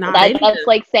 Like, nah, that's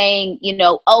like saying, you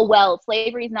know, oh, well,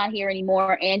 slavery's not here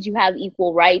anymore and you have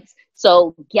equal rights,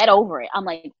 so get over it. I'm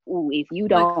like, ooh, if you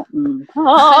don't.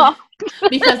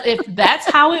 Because if that's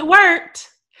how it worked,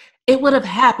 it would have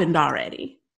happened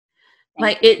already.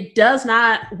 Like, it does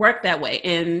not work that way.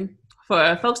 And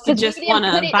for folks to just want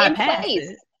to bypass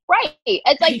it. Right.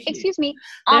 It's like, excuse me.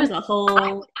 There's a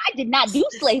whole. I did not do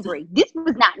slavery. This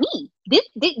was not me. This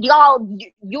y'all,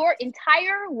 your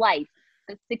entire life,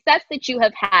 the success that you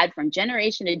have had from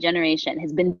generation to generation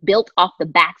has been built off the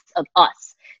backs of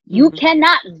us. You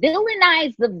cannot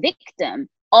villainize the victim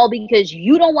all because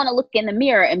you don't want to look in the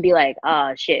mirror and be like,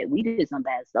 oh shit, we did some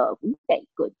bad stuff. We ain't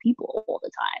good people all the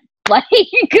time. Like,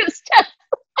 good stuff.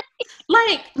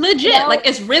 Like, legit, you know? Like,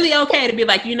 it's really okay to be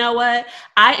like, you know what?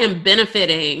 I am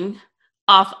benefiting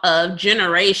off of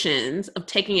generations of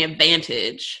taking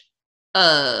advantage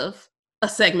of a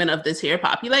segment of this here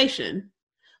population.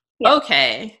 Yeah.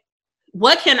 Okay,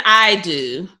 what can I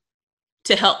do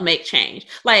to help make change?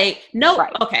 Like, no,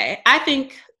 right. Okay, I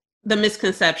think the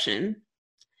misconception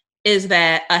is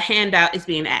that a handout is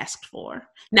being asked for.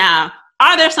 Now,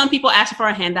 are there some people asking for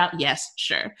a handout? Yes,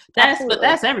 sure. But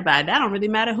that's everybody. That don't really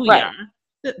matter who you are.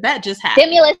 That just happens.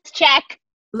 Stimulus check.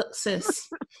 Look, sis.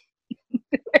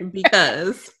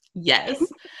 Because, yes.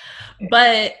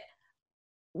 But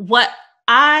what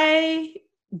I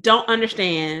don't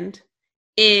understand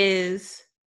is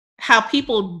how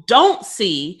people don't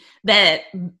see that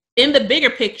in the bigger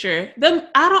picture.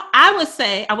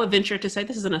 I would venture to say,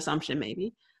 this is an assumption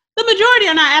maybe, the majority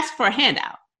are not asking for a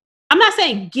handout. I'm not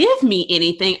saying give me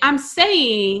anything. I'm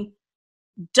saying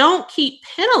don't keep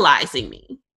penalizing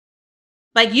me.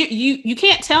 Like, you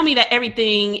can't tell me that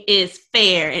everything is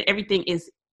fair and everything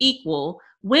is equal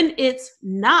when it's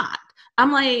not.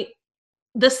 I'm like,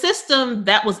 the system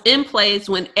that was in place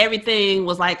when everything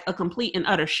was like a complete and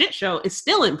utter shit show is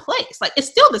still in place. Like, it's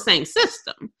still the same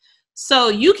system. So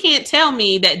you can't tell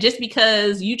me that just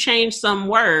because you changed some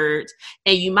words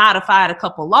and you modified a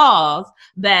couple laws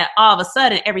that all of a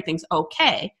sudden everything's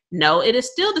okay. No, it is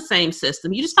still the same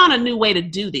system. You just found a new way to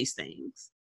do these things.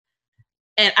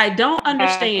 And I don't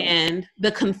understand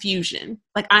the confusion.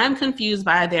 Like, I'm confused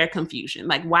by their confusion.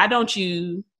 Like, why don't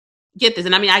you get this?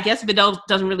 And I mean, I guess if it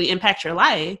doesn't really impact your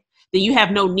life, then you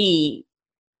have no need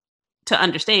to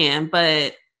understand.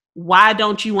 But why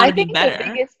don't you want to be better?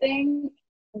 The biggest thing,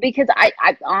 because I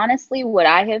honestly, what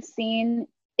I have seen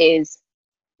is,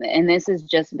 and this has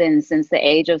just been since the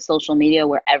age of social media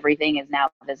where everything is now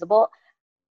visible,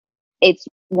 it's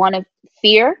one of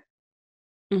fear.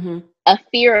 Mm-hmm. A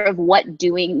fear of what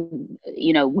doing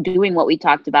what we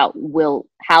talked about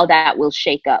how that will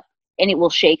shake up, and it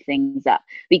will shake things up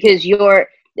because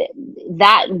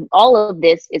all of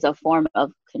this is a form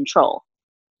of control.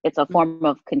 It's a form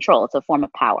of control. It's a form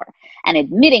of power. And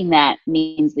admitting that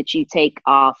means that you take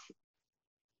off,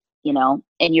 you know,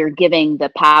 and you're giving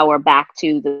the power back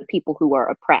to the people who are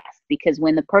oppressed. Because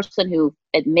when the person who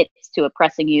admits to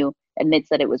oppressing you admits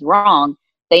that it was wrong,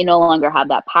 they no longer have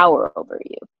that power over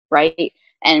you, right?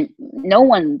 And no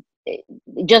one,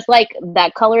 just like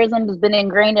that colorism has been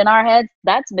ingrained in our heads,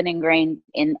 that's been ingrained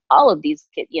in all of these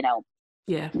kids, you know.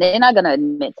 Yeah. They're not going to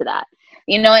admit to that,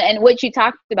 you know. And what you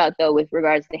talked about, though, with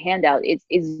regards to handout, is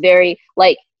very,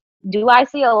 like, do I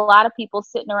see a lot of people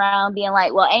sitting around being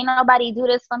like, well, ain't nobody do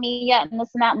this for me yet and this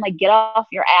and that? I'm like, get off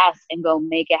your ass and go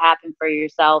make it happen for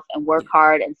yourself and work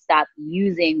hard and stop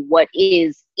using what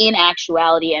is in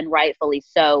actuality, and rightfully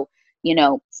so, you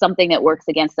know, something that works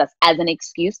against us as an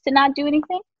excuse to not do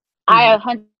anything. I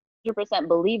 100%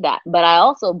 believe that. But I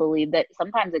also believe that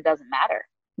sometimes it doesn't matter.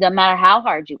 Doesn't matter how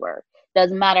hard you work.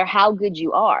 Doesn't matter how good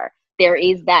you are. There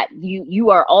is that you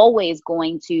are always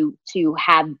going to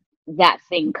have that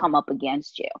thing come up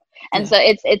against you. And so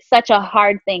it's such a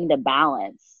hard thing to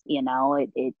balance, you know.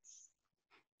 It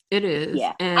is.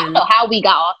 Yeah. And I don't know how we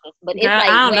got off this, but it's like,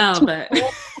 I don't know, but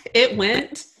it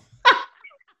went.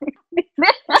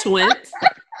 It went.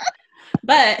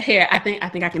 But here, I think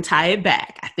I can tie it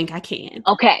back. I think I can.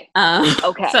 Okay.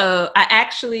 Okay. So I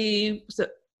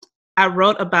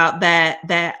wrote about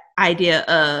that idea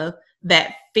of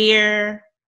that fear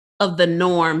of the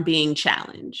norm being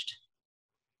challenged.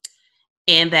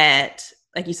 And that,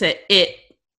 like you said, if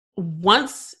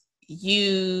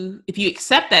you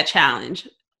accept that challenge,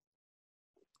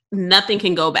 nothing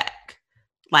can go back.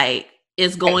 Like,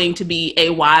 it's going to be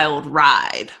a wild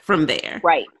ride from there.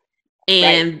 Right.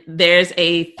 And there's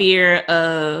a fear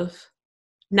of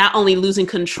not only losing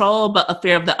control, but a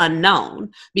fear of the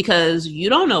unknown, because you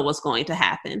don't know what's going to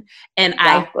happen. And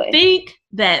exactly. I think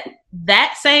that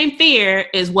same fear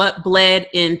is what bled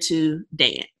into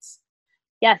dance.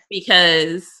 Yes.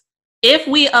 Because if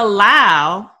we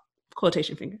allow,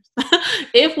 quotation fingers,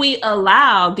 if we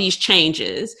allow these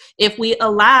changes, if we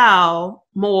allow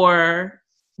more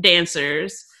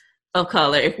dancers of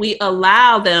color, if we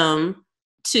allow them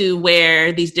to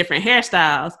wear these different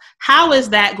hairstyles, how is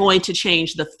that going to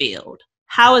change the field?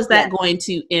 How is that going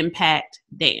to impact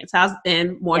dance?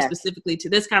 And more specifically to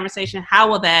this conversation, how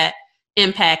will that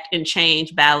impact and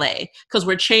change ballet? Because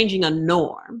we're changing a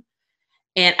norm.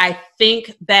 And I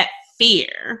think that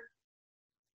fear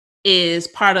is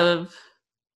part of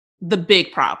the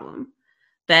big problem.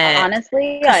 That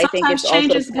honestly, I think it's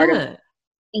change also is part good. of,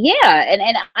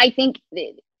 and I think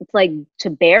it's like, to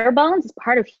bare bones is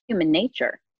part of human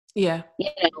nature. Yeah. You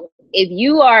know,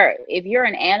 if you're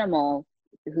an animal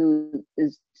who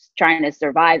is trying to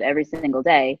survive every single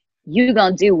day, you're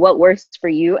going to do what works for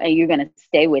you and you're going to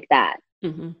stay with that.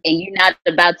 Mm-hmm. And you're not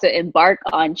about to embark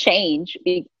on change,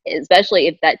 especially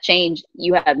if that change,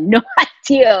 you have no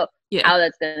idea how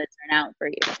that's going to turn out for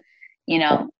you, you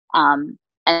know? And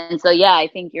so, I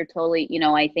think you're totally, you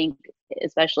know, I think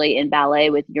especially in ballet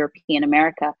with European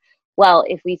America, well,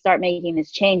 if we start making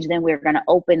this change, then we're going to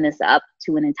open this up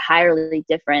to an entirely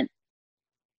different,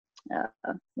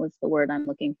 what's the word I'm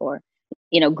looking for?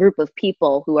 You know, group of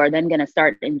people who are then going to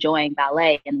start enjoying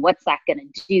ballet. And what's that going to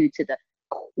do to the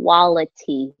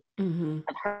quality? Mm-hmm.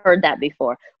 I've heard that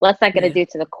before. What's that going to do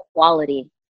to the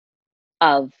quality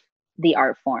of the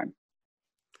art form?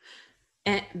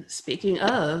 And speaking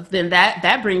of, then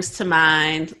that brings to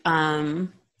mind,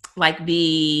 like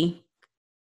we'll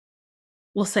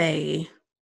say,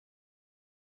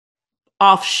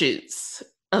 offshoots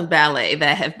of ballet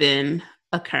that have been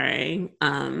occurring,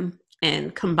 and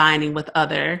combining with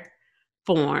other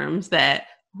forms that,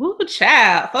 woo,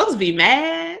 child, folks be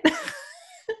mad.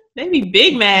 They be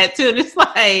big mad too. And it's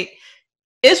like,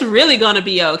 it's really going to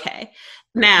be okay.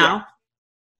 Now,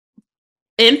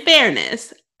 in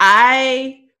fairness,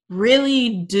 I really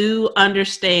do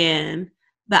understand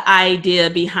the idea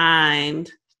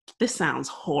behind, this sounds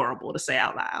horrible to say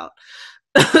out loud,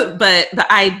 but the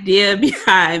idea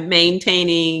behind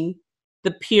maintaining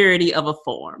the purity of a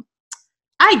form.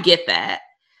 I get that.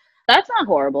 That's not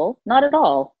horrible. Not at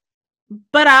all.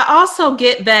 But I also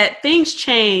get that things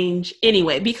change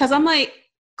anyway, because I'm like,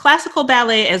 classical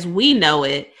ballet as we know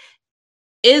it,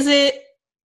 is it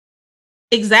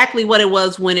exactly what it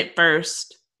was when it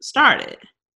first started?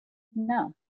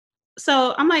 No.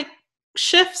 So I'm like,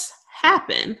 shifts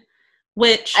happen,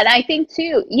 which, and I think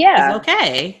too, is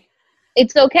okay.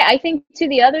 It's okay. I think too,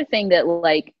 the other thing that,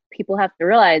 like, people have to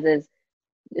realize is,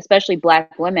 especially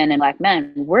Black women and Black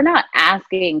men, we're not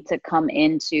asking to come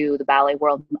into the ballet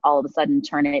world and all of a sudden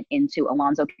turn it into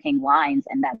Alonzo King lines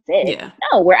and that's it. Yeah.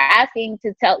 No, we're asking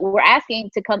to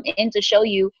come in to show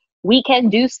you we can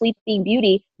do Sleeping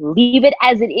Beauty, leave it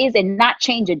as it is and not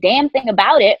change a damn thing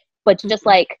about it, but just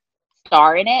like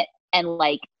star in it and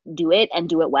like do it and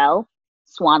do it well.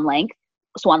 Swan Lake,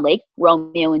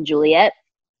 Romeo and Juliet,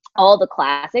 all the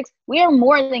classics. We are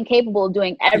more than capable of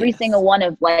doing every single one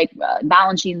of like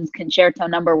Balanchine's concerto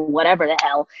number, whatever the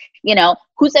hell, you know.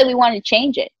 Who said we wanted to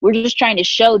change it? We're just trying to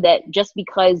show that just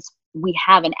because we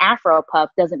have an Afro puff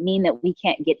doesn't mean that we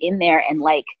can't get in there and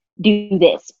like do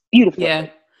this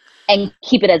beautifully and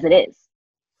keep it as it is.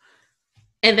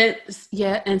 And then,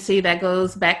 and see, that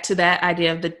goes back to that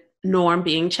idea of the norm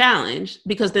being challenged,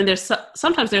 because then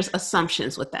sometimes there's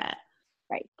assumptions with that.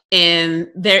 Right. And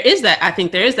I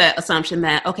think there is that assumption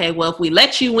that, okay, well, if we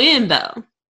let you in though,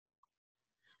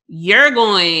 you're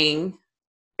going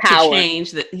to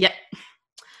change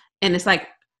and it's like,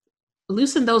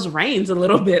 loosen those reins a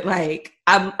little bit. Like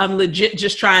I'm legit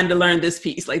just trying to learn this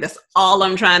piece. Like that's all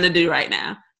I'm trying to do right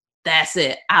now. That's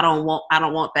it. I don't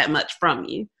want that much from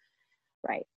you.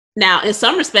 Right. Now, in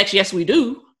some respects, yes, we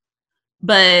do.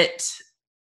 But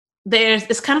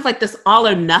it's kind of like this all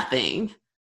or nothing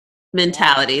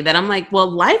mentality that I'm like, well,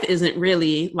 life isn't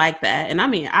really like that. And I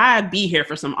mean, I'd be here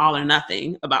for some all or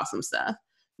nothing about some stuff.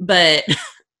 But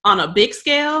on a big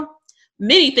scale,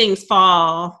 many things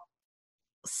fall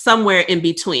somewhere in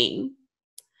between.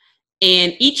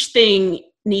 And each thing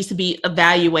needs to be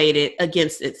evaluated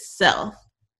against itself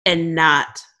and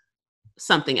not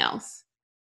something else.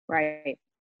 Right.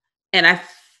 And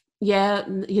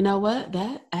you know what?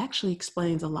 That actually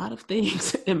explains a lot of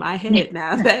things in my head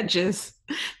now. That just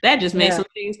made some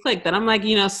things click. That I'm like,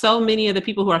 you know, so many of the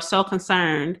people who are so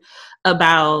concerned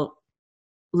about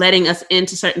letting us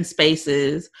into certain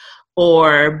spaces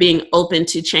or being open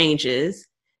to changes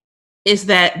is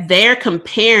that they're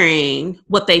comparing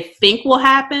what they think will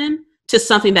happen to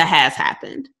something that has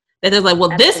happened. That they're like,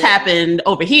 well, Absolutely. This happened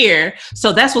over here,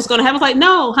 so that's what's going to happen. It's like,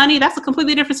 no, honey, that's a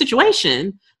completely different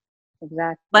situation.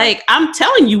 Exactly. Like, I'm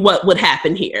telling you what would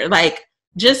happen here. Like,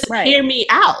 just hear me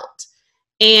out.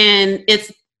 And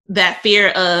it's that fear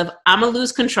of, I'm going to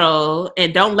lose control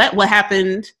and don't let what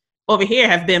happened over here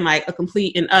have been like a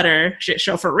complete and utter shit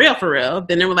show for real.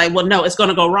 Then they were like, well, no, it's going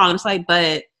to go wrong. It's like,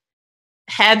 but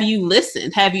have you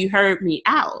listened? Have you heard me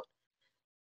out?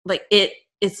 Like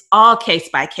it's all case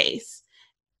by case.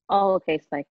 All case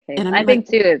by case. And I think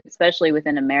too, especially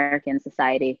within American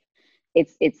society,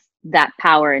 it's that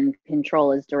power and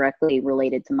control is directly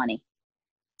related to money.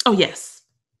 Oh, yes.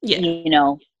 Yeah. You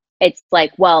know, it's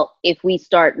like, well, if we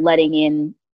start letting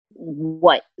in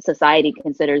what society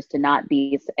considers to not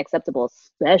be acceptable,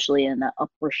 especially in the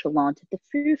upper echelon to the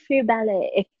frou-frou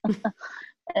ballet,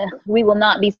 we will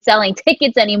not be selling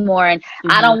tickets anymore. And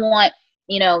I don't want,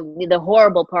 you know, the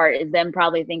horrible part is them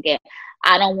probably thinking,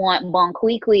 I don't want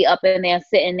Bonquiqui up in there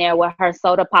sitting there with her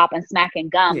soda pop and smacking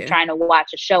gum trying to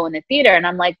watch a show in the theater. And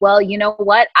I'm like, well, you know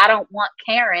what? I don't want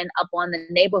Karen up on the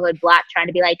neighborhood block trying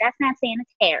to be like, that's not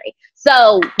sanitary.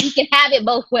 So we can have it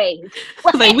both ways.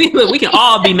 Like we can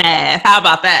all be mad. How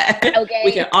about that? Okay.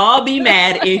 We can all be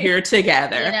mad in here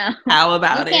together. You know, how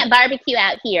about it? You can't barbecue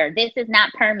out here. This is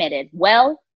not permitted.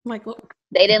 Well, like, well,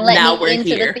 they didn't let me into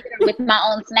the theater with my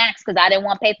own snacks because I didn't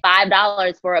want to pay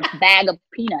 $5 for a bag of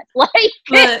peanuts. Like,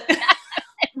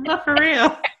 but for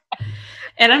real.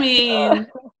 And I mean,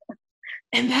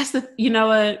 and that's you know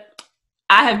what?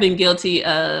 I have been guilty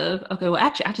of, okay, well,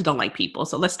 actually, I just don't like people.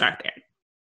 So let's start there.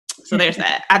 So there's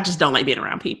that. I just don't like being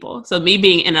around people. So me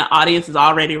being in an audience is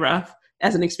already rough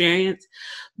as an experience.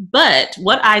 But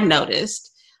what I noticed,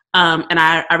 and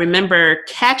I remember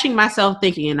catching myself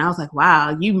thinking, and I was like,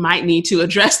 wow, you might need to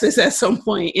address this at some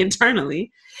point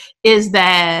internally, is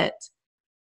that,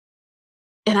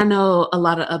 and I know a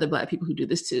lot of other Black people who do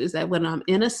this too, is that when I'm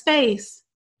in a space,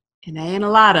 and there ain't a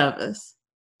lot of us,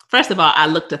 first of all, I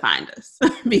look to find us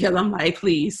because I'm like,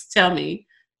 please tell me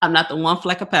I'm not the one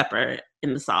fleck of pepper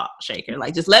in the salt shaker.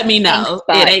 Like, just let me know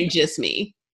it ain't just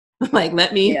me. Like,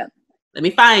 let me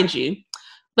find you.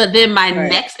 But then my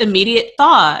next immediate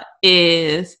thought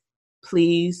is,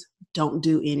 please don't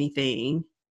do anything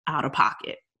out of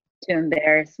pocket. To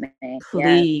embarrass me.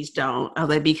 Please don't. I was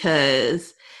like,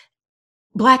 because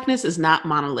Blackness is not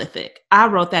monolithic. I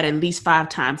wrote that at least 5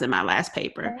 times in my last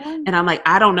paper. And I'm like,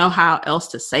 I don't know how else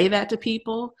to say that to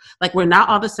people. Like, we're not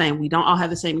all the same. We don't all have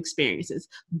the same experiences.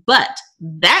 But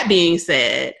that being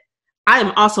said, I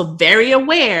am also very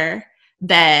aware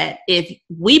that if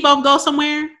we both go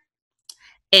somewhere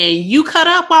and you cut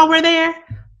up while we're there,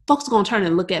 folks are going to turn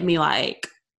and look at me like,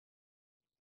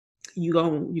 you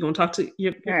gonna talk to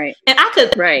your... Right. And I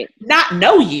could not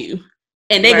know you.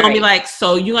 And they're going to be like,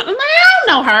 so you... I'm like, I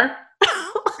don't know her.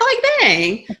 like,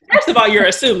 dang. First of all, you're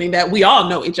assuming that we all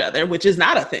know each other, which is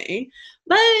not a thing.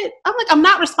 But I'm like, I'm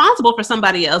not responsible for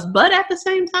somebody else. But at the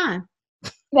same time,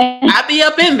 I'd be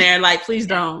up in there like, please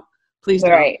don't. Please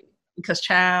don't. Right. Because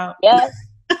child. Yeah.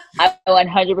 I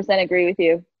 100% agree with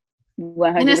you.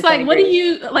 100% And it's like, agree. what do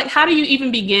you, like, how do you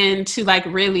even begin to like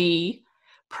really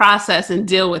process and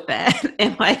deal with that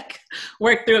and like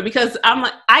work through it? Because I'm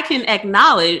like, I can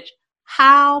acknowledge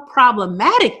how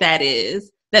problematic that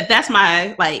is. That's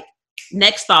my like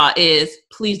next thought is,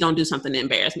 please don't do something to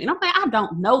embarrass me. And I'm like, I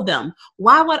don't know them.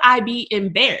 Why would I be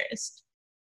embarrassed?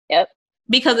 Yep.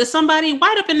 Because if somebody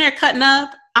white up in there cutting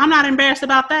up, I'm not embarrassed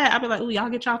about that. I'll be like, ooh, y'all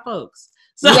get y'all folks.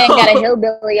 So you ain't got a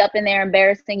hillbilly up in there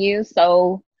embarrassing you.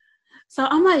 So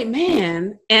I'm like,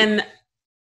 man, and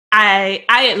I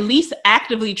at least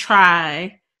actively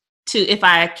try to, if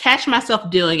I catch myself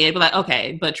doing it, be like,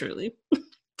 okay, but truly,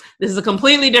 this is a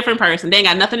completely different person. They ain't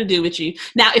got nothing to do with you.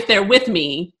 Now, if they're with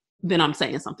me, then I'm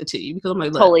saying something to you because I'm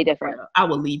like, look, totally different. I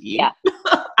will leave you. Yeah.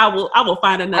 I will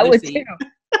find another I would seat. too.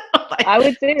 Like, I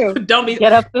would too. Don't be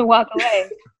get up and walk away.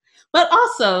 But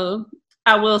also,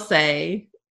 I will say,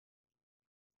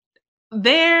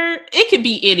 it could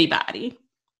be anybody.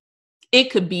 It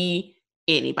could be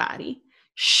anybody.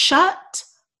 Shut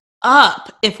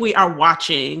up if we are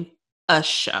watching a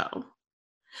show.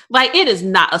 Like, it is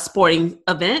not a sporting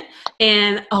event.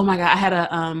 And oh my God, I had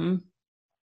a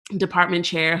department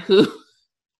chair who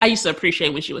I used to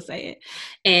appreciate when she would say it.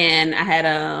 And I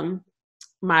had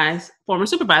my former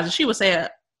supervisor, she would say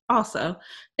it also.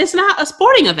 It's not a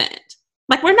sporting event.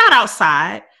 Like, we're not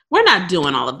outside. We're not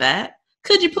doing all of that.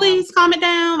 Could you please calm it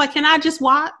down? Like, can I just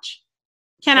watch?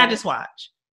 I just watch?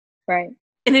 Right.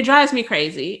 And it drives me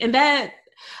crazy. And that,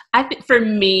 I think for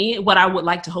me, what I would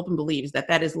like to hope and believe is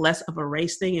that is less of a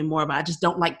race thing and more about I just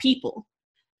don't like people.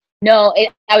 No,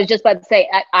 I was just about to say,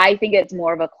 I think it's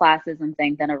more of a classism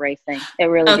thing than a race thing. It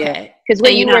really do. Because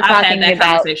when you were talking I've had that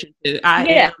about conversation too. I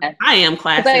am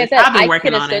classist. Like I said, I've been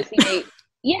working on it.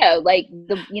 Yeah, like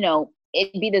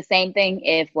it'd be the same thing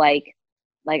if like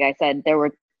I said, there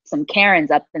were some Karens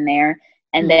up in there,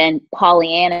 and then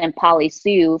Pollyanna and Polly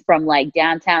Sue from like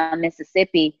downtown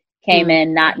Mississippi came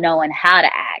in not knowing how to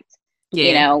act.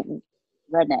 Rednecks.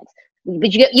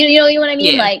 But you know what I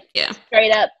mean? Like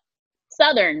straight up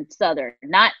Southern,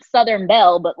 not Southern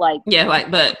Belle, but like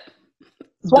but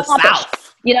the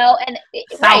South, and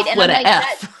South right, and with I'm like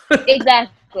F. exactly.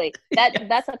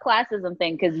 That's a classism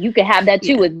thing because you can have that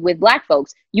too with Black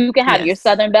folks. You can have your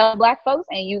Southern Belle Black folks,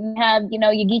 and you can have your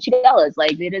Geechee Bellas.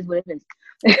 Like it is what it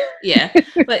is. Yeah,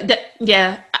 but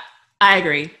I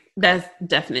agree. That's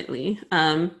definitely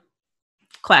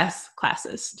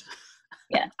classist.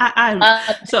 Yeah, but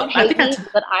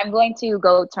I'm going to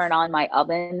go turn on my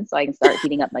oven so I can start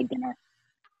heating up my dinner.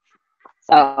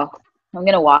 So I'm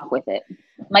gonna walk with it.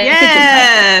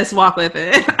 Walk with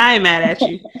it. I ain't mad at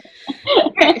you.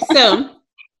 Right, so,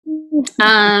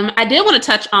 I did want to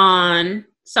touch on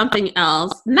something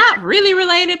else, not really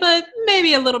related, but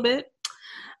maybe a little bit.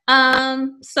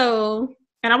 And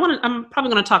I'm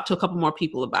probably going to talk to a couple more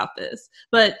people about this,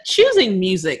 but choosing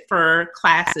music for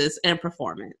classes and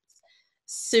performance.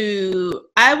 So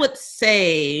I would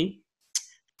say,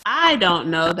 I don't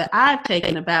know that I've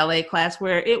taken a ballet class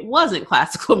where it wasn't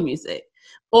classical music,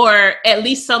 or at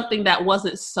least something that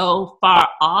wasn't so far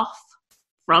off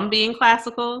from being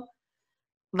classical.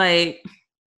 Like,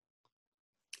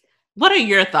 what are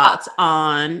your thoughts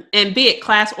on, and be it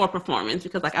class or performance,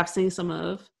 because like I've seen some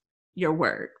of your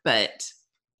work, but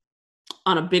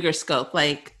on a bigger scope,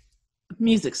 like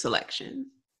music selection?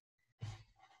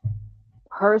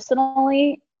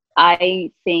 Personally,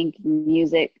 I think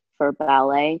music for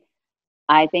ballet,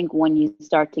 I think when you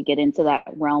start to get into that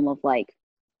realm of like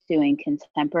doing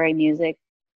contemporary music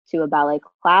to a ballet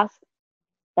class,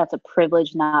 that's a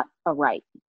privilege, not a right.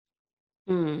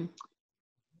 And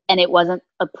it wasn't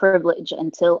a privilege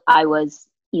until I was,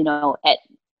 at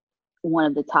one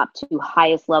of the top 2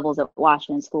 highest levels at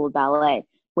Washington School of Ballet,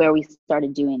 where we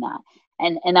started doing that.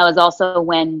 And that was also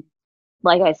when,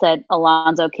 like I said,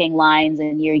 Alonzo King lines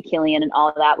and Yuri Killian and all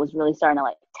of that was really starting to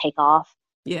like take off.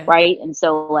 Yeah. Right. And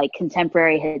so like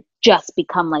contemporary had just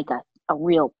become like a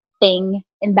real thing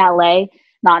in ballet,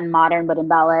 not in modern, but in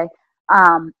ballet.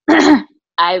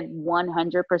 I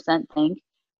 100% think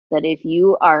that if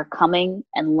you are coming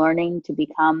and learning to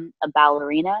become a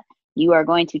ballerina, you are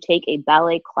going to take a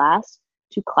ballet class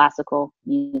to classical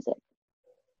music.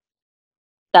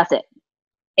 That's it.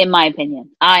 In my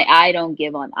opinion, I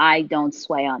don't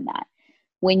sway on that.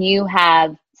 When you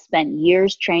have spent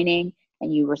years training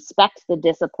and you respect the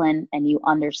discipline and you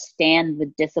understand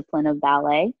the discipline of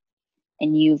ballet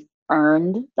and you've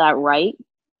earned that right,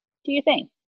 do your thing.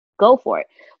 go for it.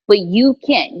 But you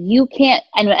can't,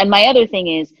 and my other thing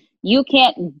is, you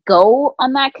can't go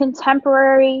on that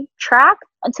contemporary track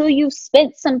until you've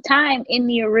spent some time in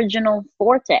the original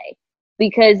forte.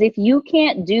 Because if you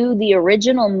can't do the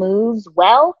original moves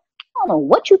well, I don't know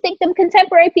what you think them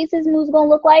contemporary pieces moves gonna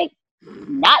look like.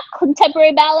 Not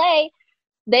contemporary ballet.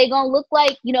 They gonna look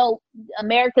like, you know,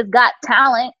 America's Got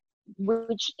Talent,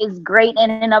 which is great in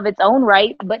and of its own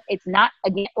right, but it's not,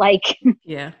 again, like,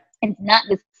 yeah, it's not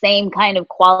the same kind of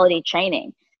quality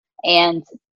training. And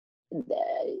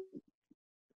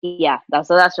yeah,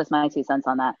 that's just my 2 cents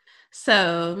on that.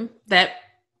 So that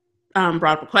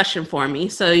brought up a question for me.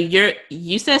 So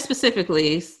you said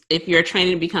specifically if you're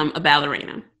training to become a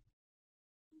ballerina,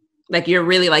 like you're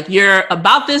really like you're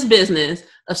about this business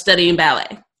of studying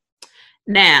ballet.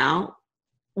 Now,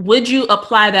 would you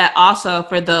apply that also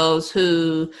for those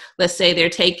who, let's say they're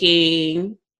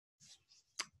taking,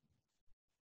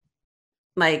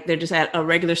 like they're just at a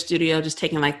regular studio, just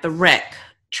taking like the rec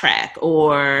track,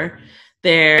 or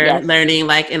they're Yes. learning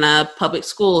like in a public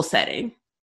school setting?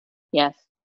 Yes.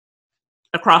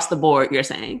 Across the board, you're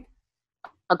saying?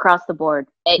 Across the board.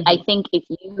 I think if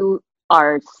you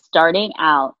are starting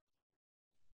out,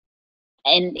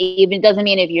 and even doesn't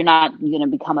mean if you're not going to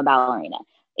become a ballerina.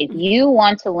 If you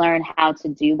want to learn how to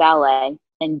do ballet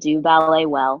and do ballet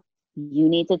well, you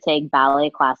need to take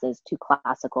ballet classes to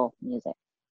classical music.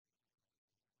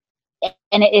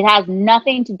 And it has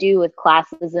nothing to do with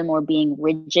classism or being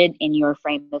rigid in your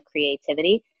frame of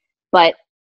creativity. But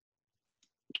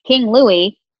King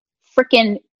Louis,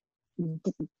 freaking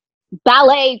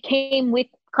ballet came with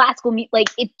classical music. Like,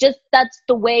 it just, that's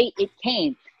the way it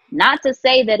came. Not to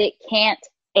say that it can't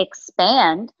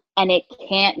expand and it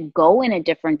can't go in a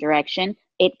different direction.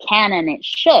 It can and it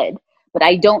should. But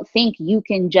I don't think you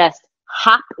can just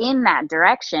hop in that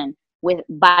direction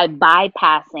by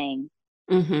bypassing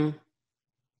the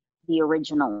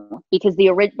original. Because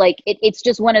it's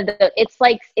just one of the,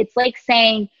 it's like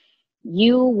saying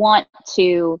you want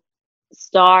to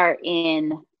star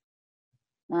in,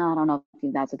 I don't know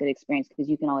if that's a good experience because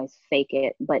you can always fake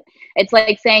it, but it's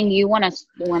like saying you want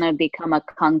to become a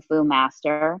kung fu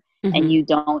master and you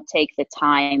don't take the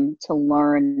time to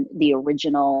learn the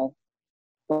original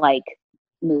like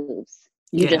moves.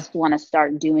 You just want to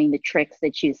start doing the tricks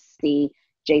that you see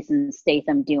Jason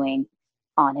Statham doing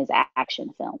on his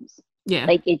action films. Yeah.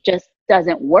 Like, it just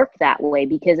doesn't work that way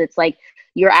because it's like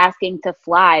you're asking to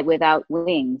fly without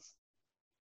wings.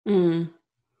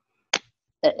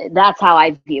 That's how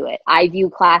I view it. I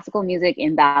view classical music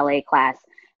in ballet class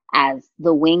as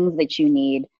the wings that you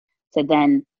need to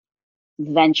then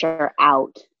venture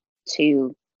out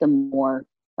to the more,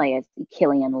 like, as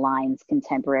Killian Lyne's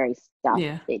contemporary stuff.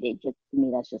 Yeah. It just, to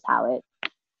me, that's just how it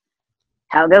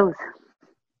goes.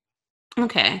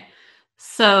 Okay.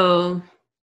 So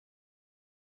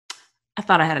I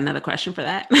thought I had another question for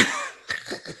that.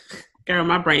 Girl,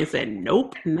 my brain said,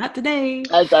 nope, not today.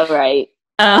 That's all right.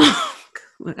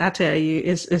 I tell you,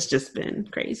 it's just been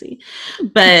crazy.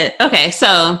 But okay,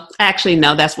 so actually,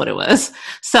 no, that's what it was.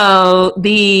 So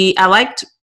I liked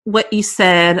what you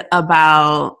said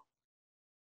about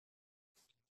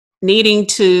needing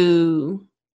to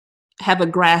have a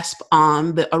grasp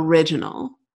on the original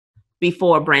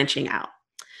before branching out.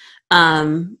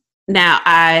 Now,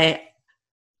 I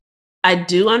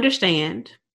do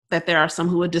understand that there are some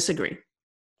who would disagree.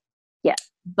 Yeah.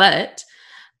 But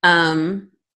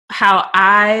how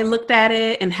I looked at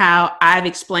it and how I've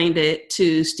explained it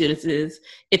to students is,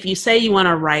 if you say you want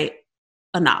to write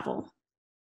a novel,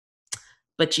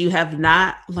 but you have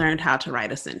not learned how to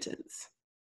write a sentence,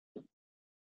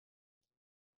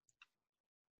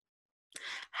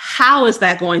 how is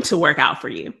that going to work out for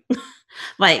you?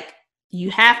 Like,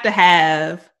 you have to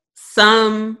have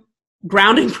some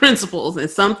grounding principles and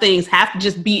some things have to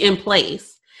just be in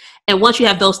place. And once you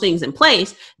have those things in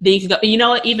place, then you can go, you know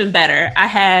what, even better. I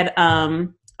had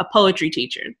a poetry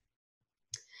teacher,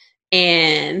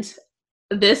 and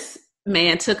this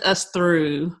man took us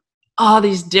through all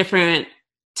these different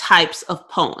types of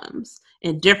poems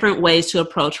and different ways to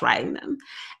approach writing them.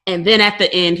 And then at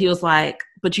the end, he was like,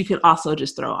 but you can also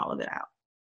just throw all of it out.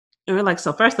 And we're like,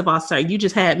 so first of all, sir, you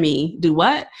just had me do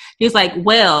what? He was like,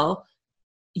 well,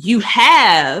 you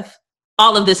have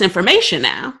all of this information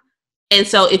now. And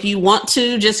so if you want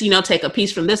to just, take a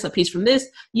piece from this,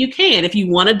 you can. If you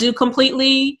want to do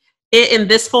completely it in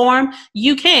this form,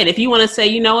 you can. If you want to say,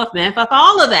 you know what, man, fuck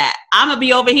all of that, I'm going to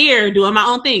be over here doing my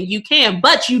own thing, you can.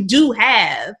 But you do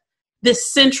have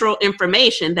this central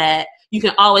information that you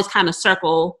can always kind of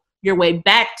circle your way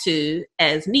back to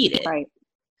as needed. Right.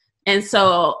 And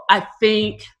so I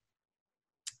think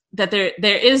there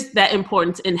is that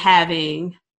importance in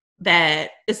having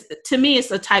that. It's, to me,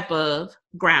 it's a type of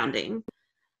grounding.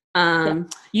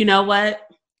 You know what?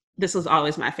 This was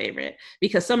always my favorite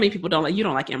because so many people you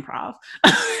don't like improv.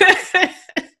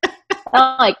 I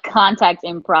don't like contact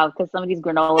improv because some of these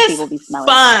granola people be smelly.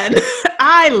 Fun.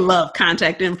 I love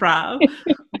contact improv,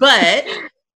 but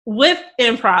with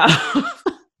improv,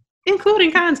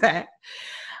 including contact,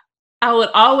 I would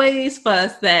always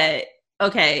fuss that,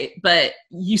 okay, but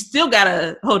you still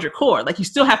gotta hold your core. Like, you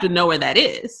still have to know where that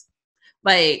is.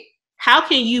 Like, how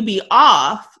can you be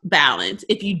off balance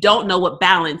if you don't know what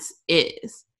balance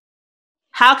is?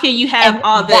 How can you have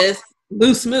all this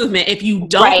loose movement if you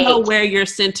don't know where your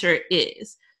center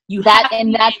is? That's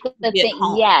the thing.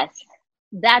 Home. Yes,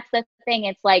 that's the thing.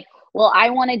 It's like, well, I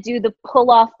want to do the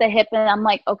pull off the hip, and I'm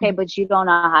like, okay, but you don't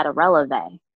know how to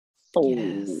releve. So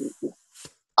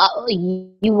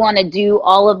you want to do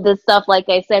all of the stuff, like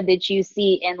I said, that you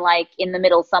see in the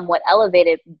middle, somewhat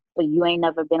elevated, but you ain't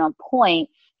never been on point,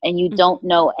 and you don't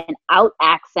know an out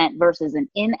accent versus an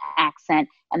in accent.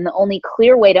 And the only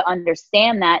clear way to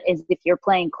understand that is if you're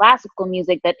playing classical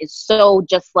music that is so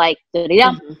just like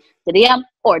da-da-yum, da-da-yum,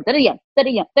 or da-da-yum,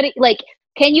 da-da-yum, da-da-yum. Like,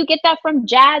 can you get that from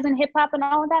jazz and hip hop and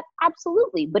all of that?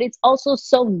 Absolutely. But it's also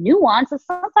so nuanced, it's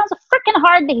sometimes freaking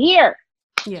hard to hear.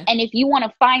 Yeah. And if you want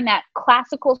to find that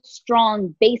classical,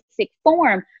 strong, basic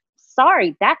form,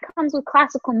 sorry, that comes with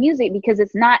classical music, because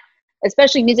it's not,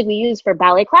 especially music we use for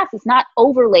ballet class, it's not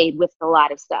overlaid with a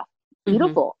lot of stuff.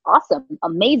 Beautiful, awesome,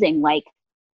 amazing, like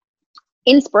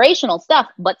inspirational stuff,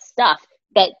 but stuff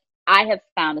that I have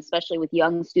found, especially with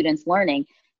young students learning,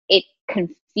 it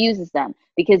confuses them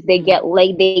because they get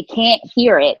laid, they can't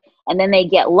hear it, and then they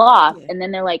get lost, and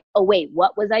then they're like, oh wait,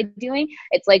 what was I doing?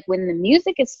 It's like when the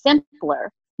music is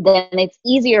simpler, then it's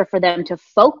easier for them to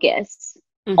focus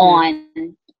on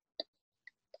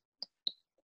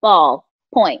ball,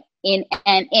 point, in,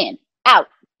 out,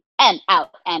 and out,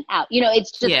 and out. You know,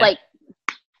 it's just like,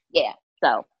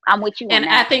 so I'm with you on and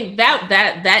that. I think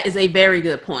that is a very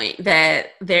good point,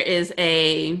 that there is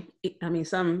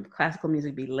some classical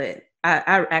music be lit.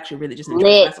 I actually really just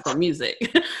enjoy classical music,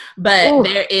 but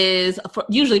there is,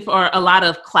 usually for a lot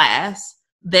of class,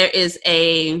 there is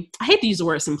I hate to use the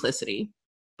word simplicity,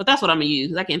 but that's what I'm gonna use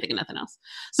because I can't think of nothing else.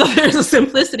 So there's a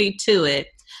simplicity to it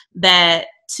that,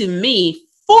 to me,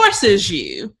 forces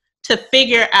you to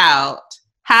figure out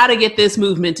how to get this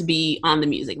movement to be on the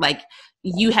music. Like,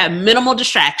 you have minimal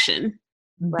distraction,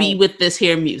 be with this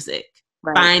here music,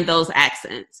 find those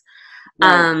accents.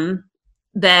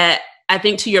 That I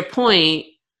think, to your point,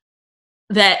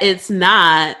 that it's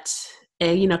not,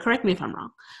 and correct me if I'm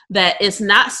wrong, that it's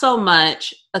not so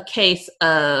much a case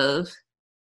of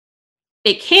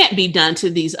it can't be done to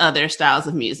these other styles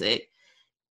of music.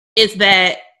 It's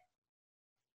that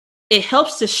it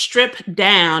helps to strip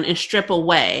down and strip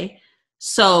away,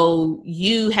 so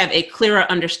you have a clearer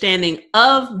understanding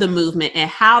of the movement and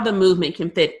how the movement can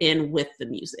fit in with the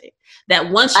music. That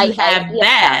once you have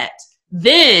that,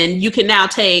 then you can now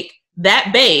take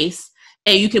that bass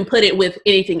and you can put it with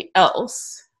anything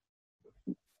else.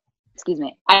 Excuse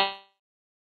me. I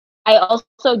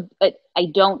also, I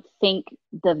don't think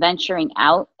the venturing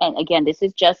out, and again, this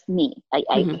is just me.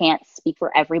 I can't speak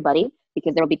for everybody,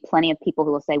 because there will be plenty of people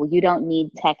who will say, well, you don't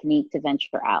need technique to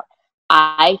venture out.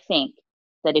 I think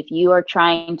that if you are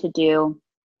trying to do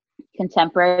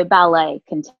contemporary ballet,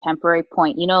 contemporary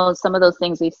point, some of those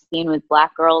things we've seen with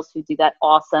Black girls who do that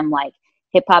awesome, like,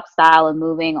 hip hop style of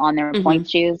moving on their point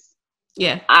shoes.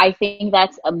 Yeah. I think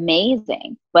that's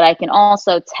amazing. But I can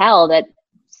also tell that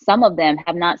some of them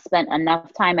have not spent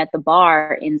enough time at the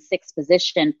bar in sixth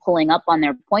position, pulling up on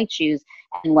their point shoes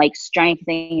and like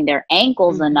strengthening their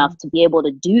ankles enough to be able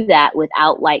to do that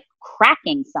without like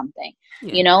cracking something,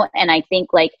 And I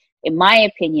think, like, in my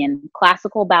opinion,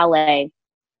 classical ballet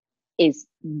is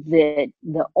the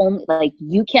only, like,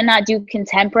 you cannot do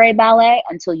contemporary ballet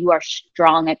until you are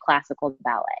strong at classical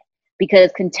ballet,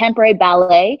 because contemporary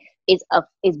ballet is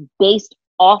based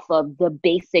off of the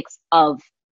basics of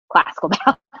classical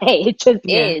ballet. It just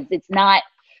is. It's not,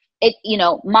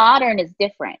 modern is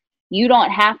different. You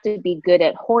don't have to be good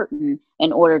at Horton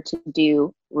in order to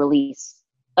do release,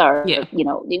 or,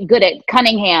 good at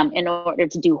Cunningham in order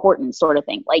to do Horton, sort of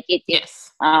thing. Like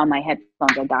my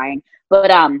headphones are dying, but,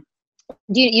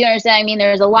 do you understand? I mean,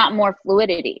 there's a lot more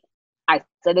fluidity. I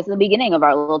said this in the beginning of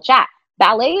our little chat.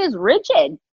 Ballet is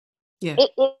rigid. Yeah.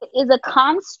 It is a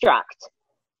construct.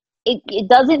 It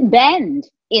doesn't bend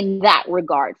in that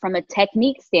regard from a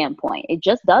technique standpoint. It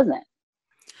just doesn't.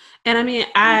 And I mean,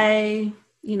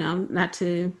 not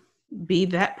to be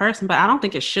that person, but I don't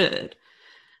think it should.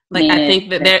 Like, I think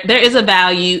that there is a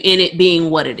value in it being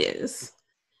what it is.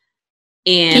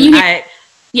 And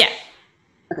yeah.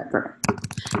 Okay, perfect.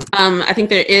 I think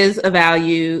there is a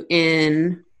value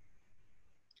in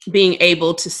being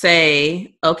able to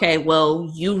say, okay, well,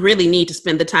 you really need to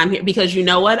spend the time here, because you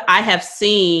know what? I have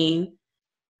seen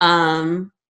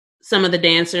some of the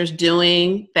dancers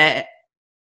doing that,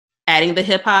 adding the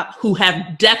hip hop, who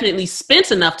have definitely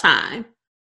spent enough time.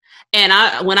 And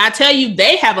when I tell you,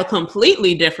 they have a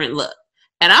completely different look.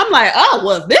 And I'm like, oh,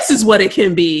 well, this is what it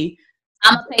can be.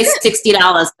 I'm going to pay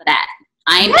 $60 for that.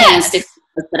 I ain't paying $60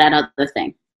 for that other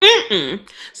thing. Mm-mm.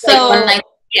 So,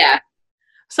 yeah.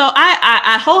 So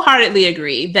I wholeheartedly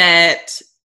agree that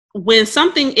when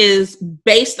something is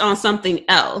based on something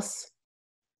else,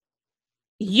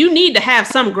 you need to have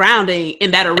some grounding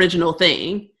in that original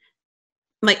thing.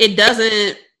 Like, it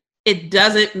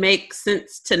doesn't make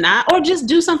sense to not, or just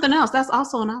do something else. That's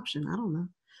also an option. I don't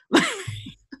know.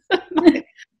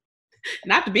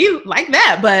 Not to be like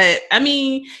that, but I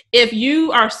mean, if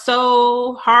you are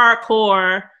so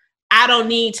hardcore, I don't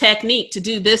need technique to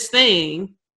do this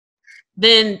thing,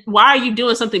 then why are you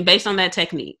doing something based on that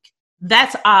technique?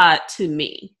 That's odd to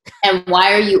me. And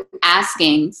why are you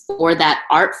asking for that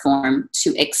art form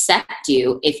to accept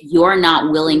you if you're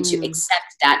not willing to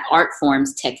accept that art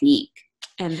form's technique?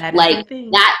 And that like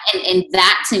that, and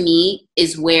that to me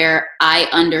is where I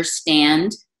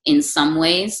understand in some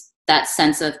ways that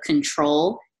sense of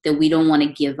control that we don't want to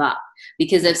give up.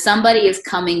 Because if somebody is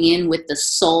coming in with the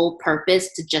sole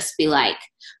purpose to just be like,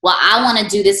 well, I want to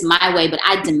do this my way, but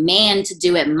I demand to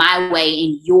do it my way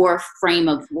in your frame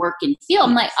of work and feel.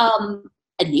 I'm like, no.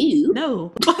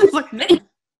 Like, no.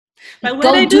 Like,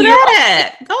 where they do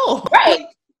that at? Go. Right.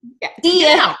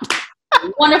 Yeah.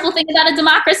 Wonderful thing about a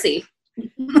democracy.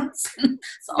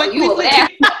 So like, you over there.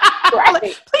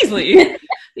 Right. Please leave.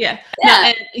 Yeah.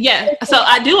 No, and so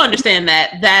I do understand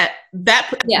that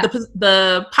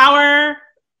the power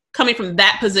coming from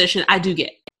that position, I do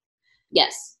get.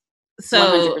 Yes.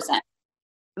 So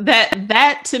 100%.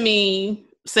 That to me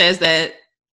says that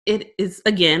it is,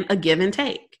 again, a give and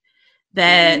take.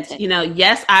 That,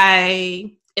 yes,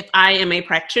 if I am a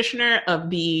practitioner of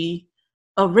the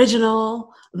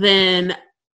original, then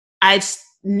I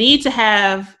need to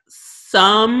have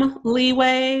some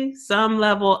leeway, some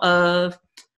level of,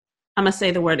 I'm going to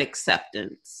say the word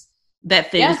acceptance,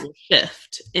 that things will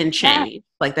shift and change. Yeah.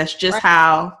 Like, that's just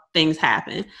how things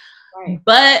happen. Right.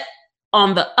 But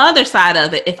on the other side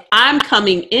of it, if I'm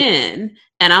coming in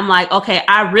and I'm like, okay,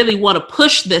 I really want to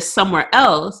push this somewhere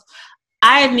else,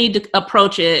 I need to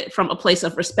approach it from a place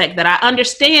of respect, that I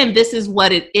understand this is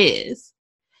what it is.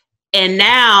 And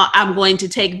now I'm going to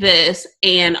take this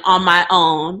and on my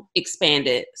own expand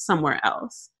it somewhere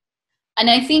else. And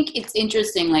I think it's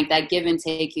interesting, like that give and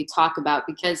take you talk about,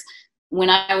 because when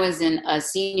I was a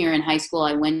senior in high school,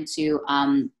 I went to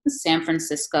San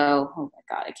Francisco. Oh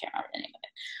my God, I can't remember the name of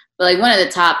it. But like one of the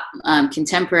top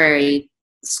contemporary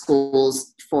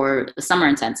schools for the summer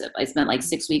intensive. I spent like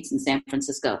 6 weeks in San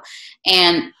Francisco.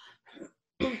 And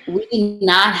we did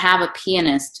not have a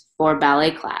pianist for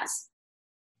ballet class.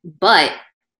 But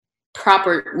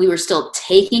we were still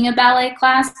taking a ballet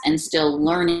class and still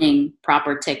learning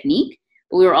proper technique.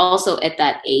 But we were also at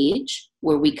that age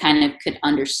where we kind of could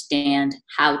understand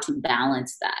how to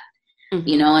balance that,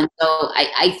 and so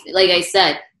I like I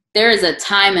said, there is a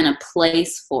time and a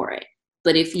place for it.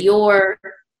 But if you're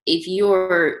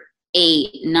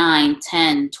 8, 9,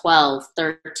 10, 12,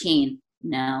 13,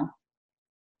 no.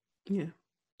 Yeah.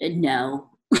 No.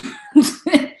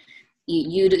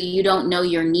 You don't know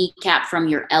your kneecap from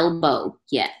your elbow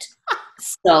yet.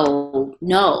 So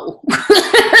no.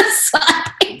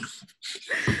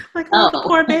 Like, oh,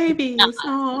 poor babies.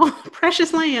 Oh,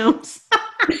 precious lambs.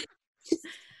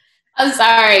 I'm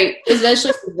sorry,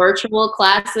 especially for virtual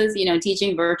classes,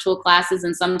 teaching virtual classes.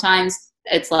 And sometimes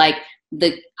it's like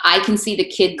I can see the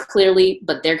kid clearly,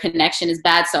 but their connection is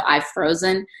bad. So I've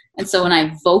frozen. And so when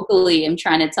I vocally am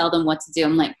trying to tell them what to do,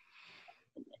 I'm like,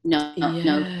 no,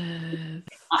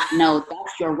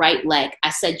 that's your right leg. I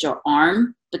said your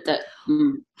arm, but okay.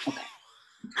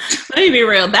 Let me be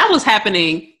real. That was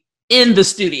happening in the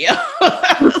studio.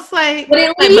 It's like, but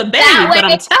baby, but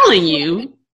I'm telling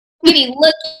you. Maybe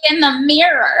look in the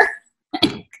mirror.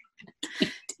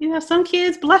 Some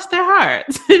kids, bless their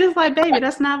hearts. It's like, baby,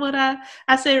 that's not what I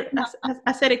said.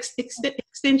 I said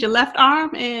extend your left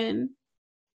arm, and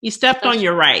you stepped on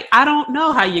your right. I don't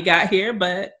know how you got here,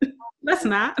 but let's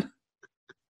not.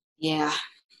 Yeah.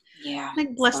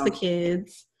 Like, bless the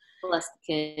kids. Bless the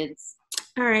kids.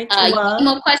 All right. You have any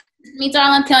more questions for me,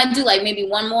 darling? Can I do like maybe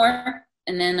one more?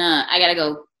 And then I got to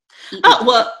go. Oh,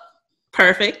 well,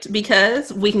 Perfect,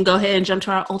 because we can go ahead and jump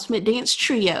to our ultimate dance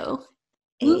trio.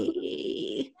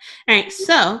 Hey. All right,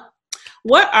 so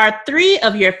what are 3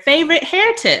 of your favorite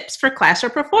hair tips for class or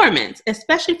performance,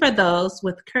 especially for those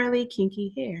with curly,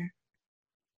 kinky hair?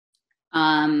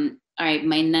 All right,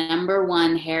 my number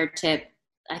 1 hair tip,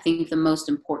 I think the most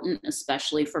important,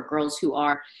 especially for girls who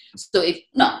are, it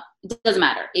doesn't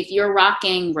matter. If you're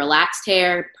rocking relaxed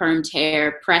hair, permed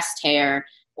hair, pressed hair,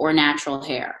 or natural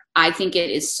hair, I think it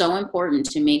is so important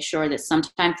to make sure that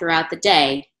sometime throughout the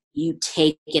day, you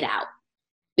take it out.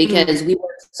 Because we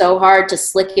work so hard to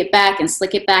slick it back and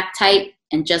slick it back tight.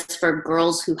 And just for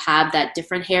girls who have that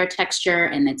different hair texture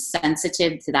and it's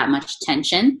sensitive to that much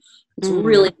tension, it's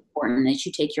really important that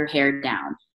you take your hair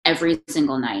down every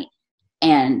single night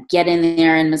and get in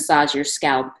there and massage your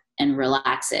scalp and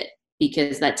relax it,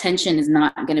 because that tension is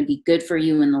not going to be good for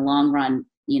you in the long run,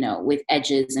 with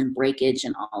edges and breakage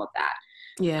and all of that.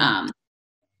 Yeah.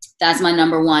 That's my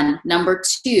number 1. Number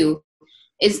 2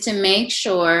 is to make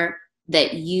sure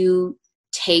that you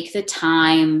take the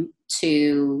time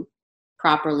to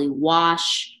properly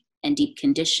wash and deep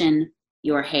condition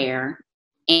your hair,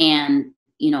 and,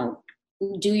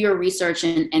 do your research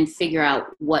and figure out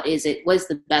what is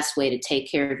the best way to take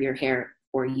care of your hair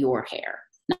for your hair.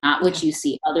 Not what you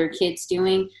see other kids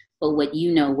doing, but what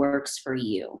works for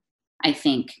you. I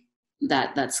think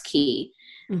that's key.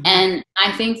 Mm-hmm. And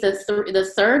I think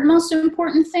the third most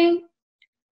important thing,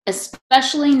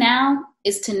 especially now,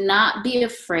 is to not be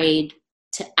afraid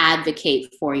to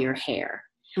advocate for your hair.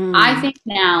 I think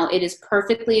now it is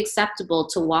perfectly acceptable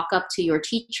to walk up to your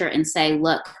teacher and say,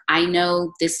 look, I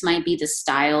know this might be the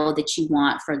style that you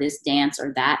want for this dance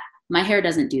or that. My hair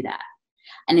doesn't do that.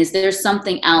 And is there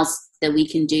something else that we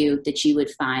can do that you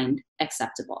would find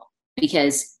acceptable?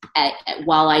 Because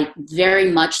while I very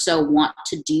much so want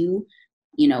to do,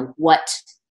 what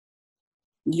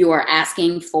you're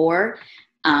asking for,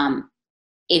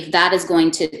 if that is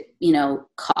going to,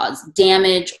 cause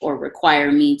damage or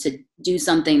require me to do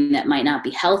something that might not be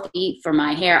healthy for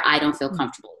my hair, I don't feel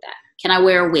comfortable with that. Can I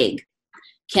wear a wig?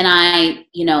 Can I,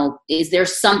 is there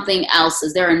something else?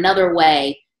 Is there another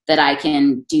way that I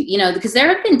can do, because there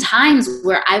have been times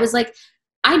where I was like,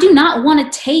 I do not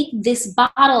want to take this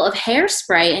bottle of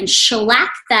hairspray and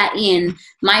shellac that in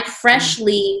my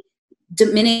freshly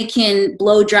Dominican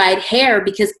blow-dried hair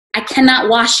because I cannot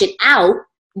wash it out,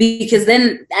 because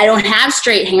then I don't have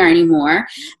straight hair anymore.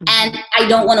 And I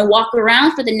don't want to walk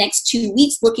around for the next 2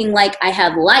 weeks looking like I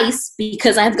have lice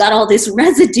because I've got all this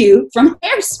residue from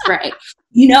hairspray.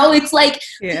 It's like,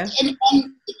 and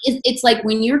it's like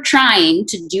when you're trying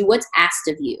to do what's asked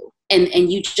of you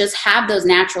and you just have those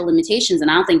natural limitations.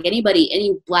 And I don't think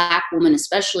any Black woman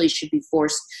especially should be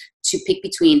forced to pick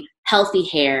between healthy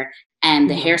hair and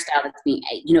the hairstyle that's being,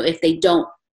 if they don't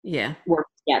work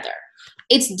together.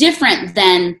 It's different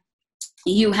than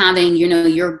you having,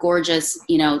 your gorgeous,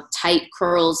 tight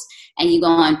curls and you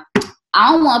going,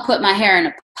 I don't want to put my hair in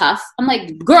a puff. I'm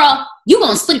like, girl, you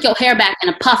going to slick your hair back in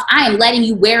a puff. I am letting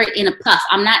you wear it in a puff.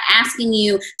 I'm not asking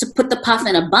you to put the puff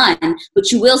in a bun,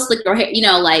 but you will slick your hair,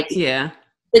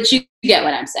 but you get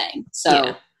what I'm saying.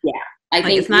 So, I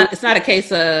think it's not a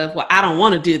case of, well, I don't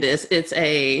want to do this. It's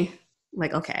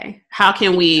okay, how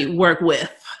can we work with?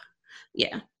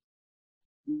 Yeah.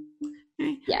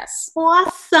 Yes.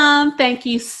 Awesome. Thank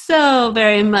you so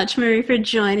very much, Marie, for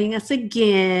joining us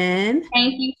again.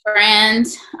 Thank you, friend.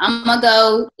 I'm going to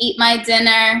go eat my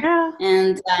dinner.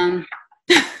 And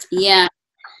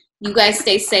you guys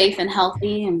stay safe and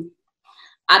healthy. And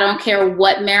I don't care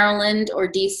what Maryland or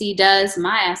DC does.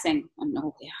 My ass ain't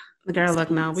nowhere. Girl, look,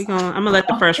 no, I'm going to let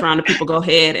the first round of people go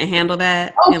ahead and handle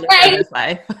that and live their best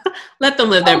life. Let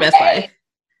them live their best life.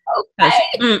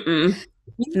 Okay.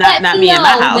 Not me in my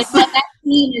house. When the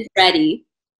vaccine is ready,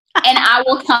 and I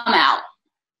will come out.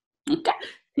 Okay.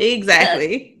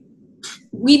 Exactly.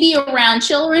 We be around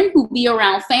children who be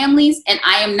around families, and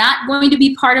I am not going to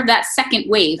be part of that second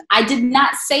wave. I did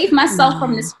not save myself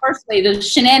from this first wave of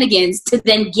shenanigans to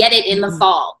then get it in the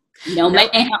fall. No,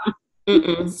 ma'am.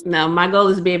 No, my goal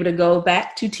is to be able to go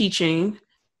back to teaching.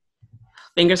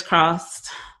 Fingers crossed.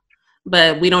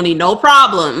 But we don't need no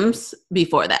problems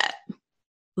before that.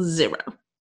 Zero.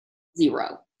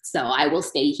 So I will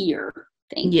stay here.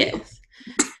 Thank you. All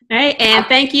right. And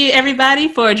thank you, everybody,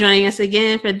 for joining us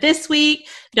again for this week.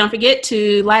 Don't forget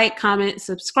to like, comment,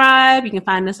 subscribe. You can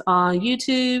find us on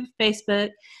YouTube, Facebook,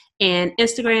 and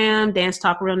Instagram. Dance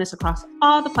Talk Realness across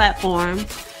all the platforms.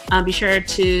 Be sure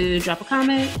to drop a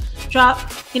comment, drop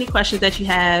any questions that you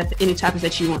have, any topics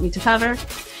that you want me to cover.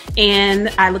 And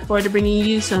I look forward to bringing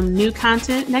you some new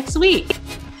content next week.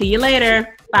 See you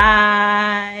later.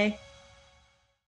 Bye.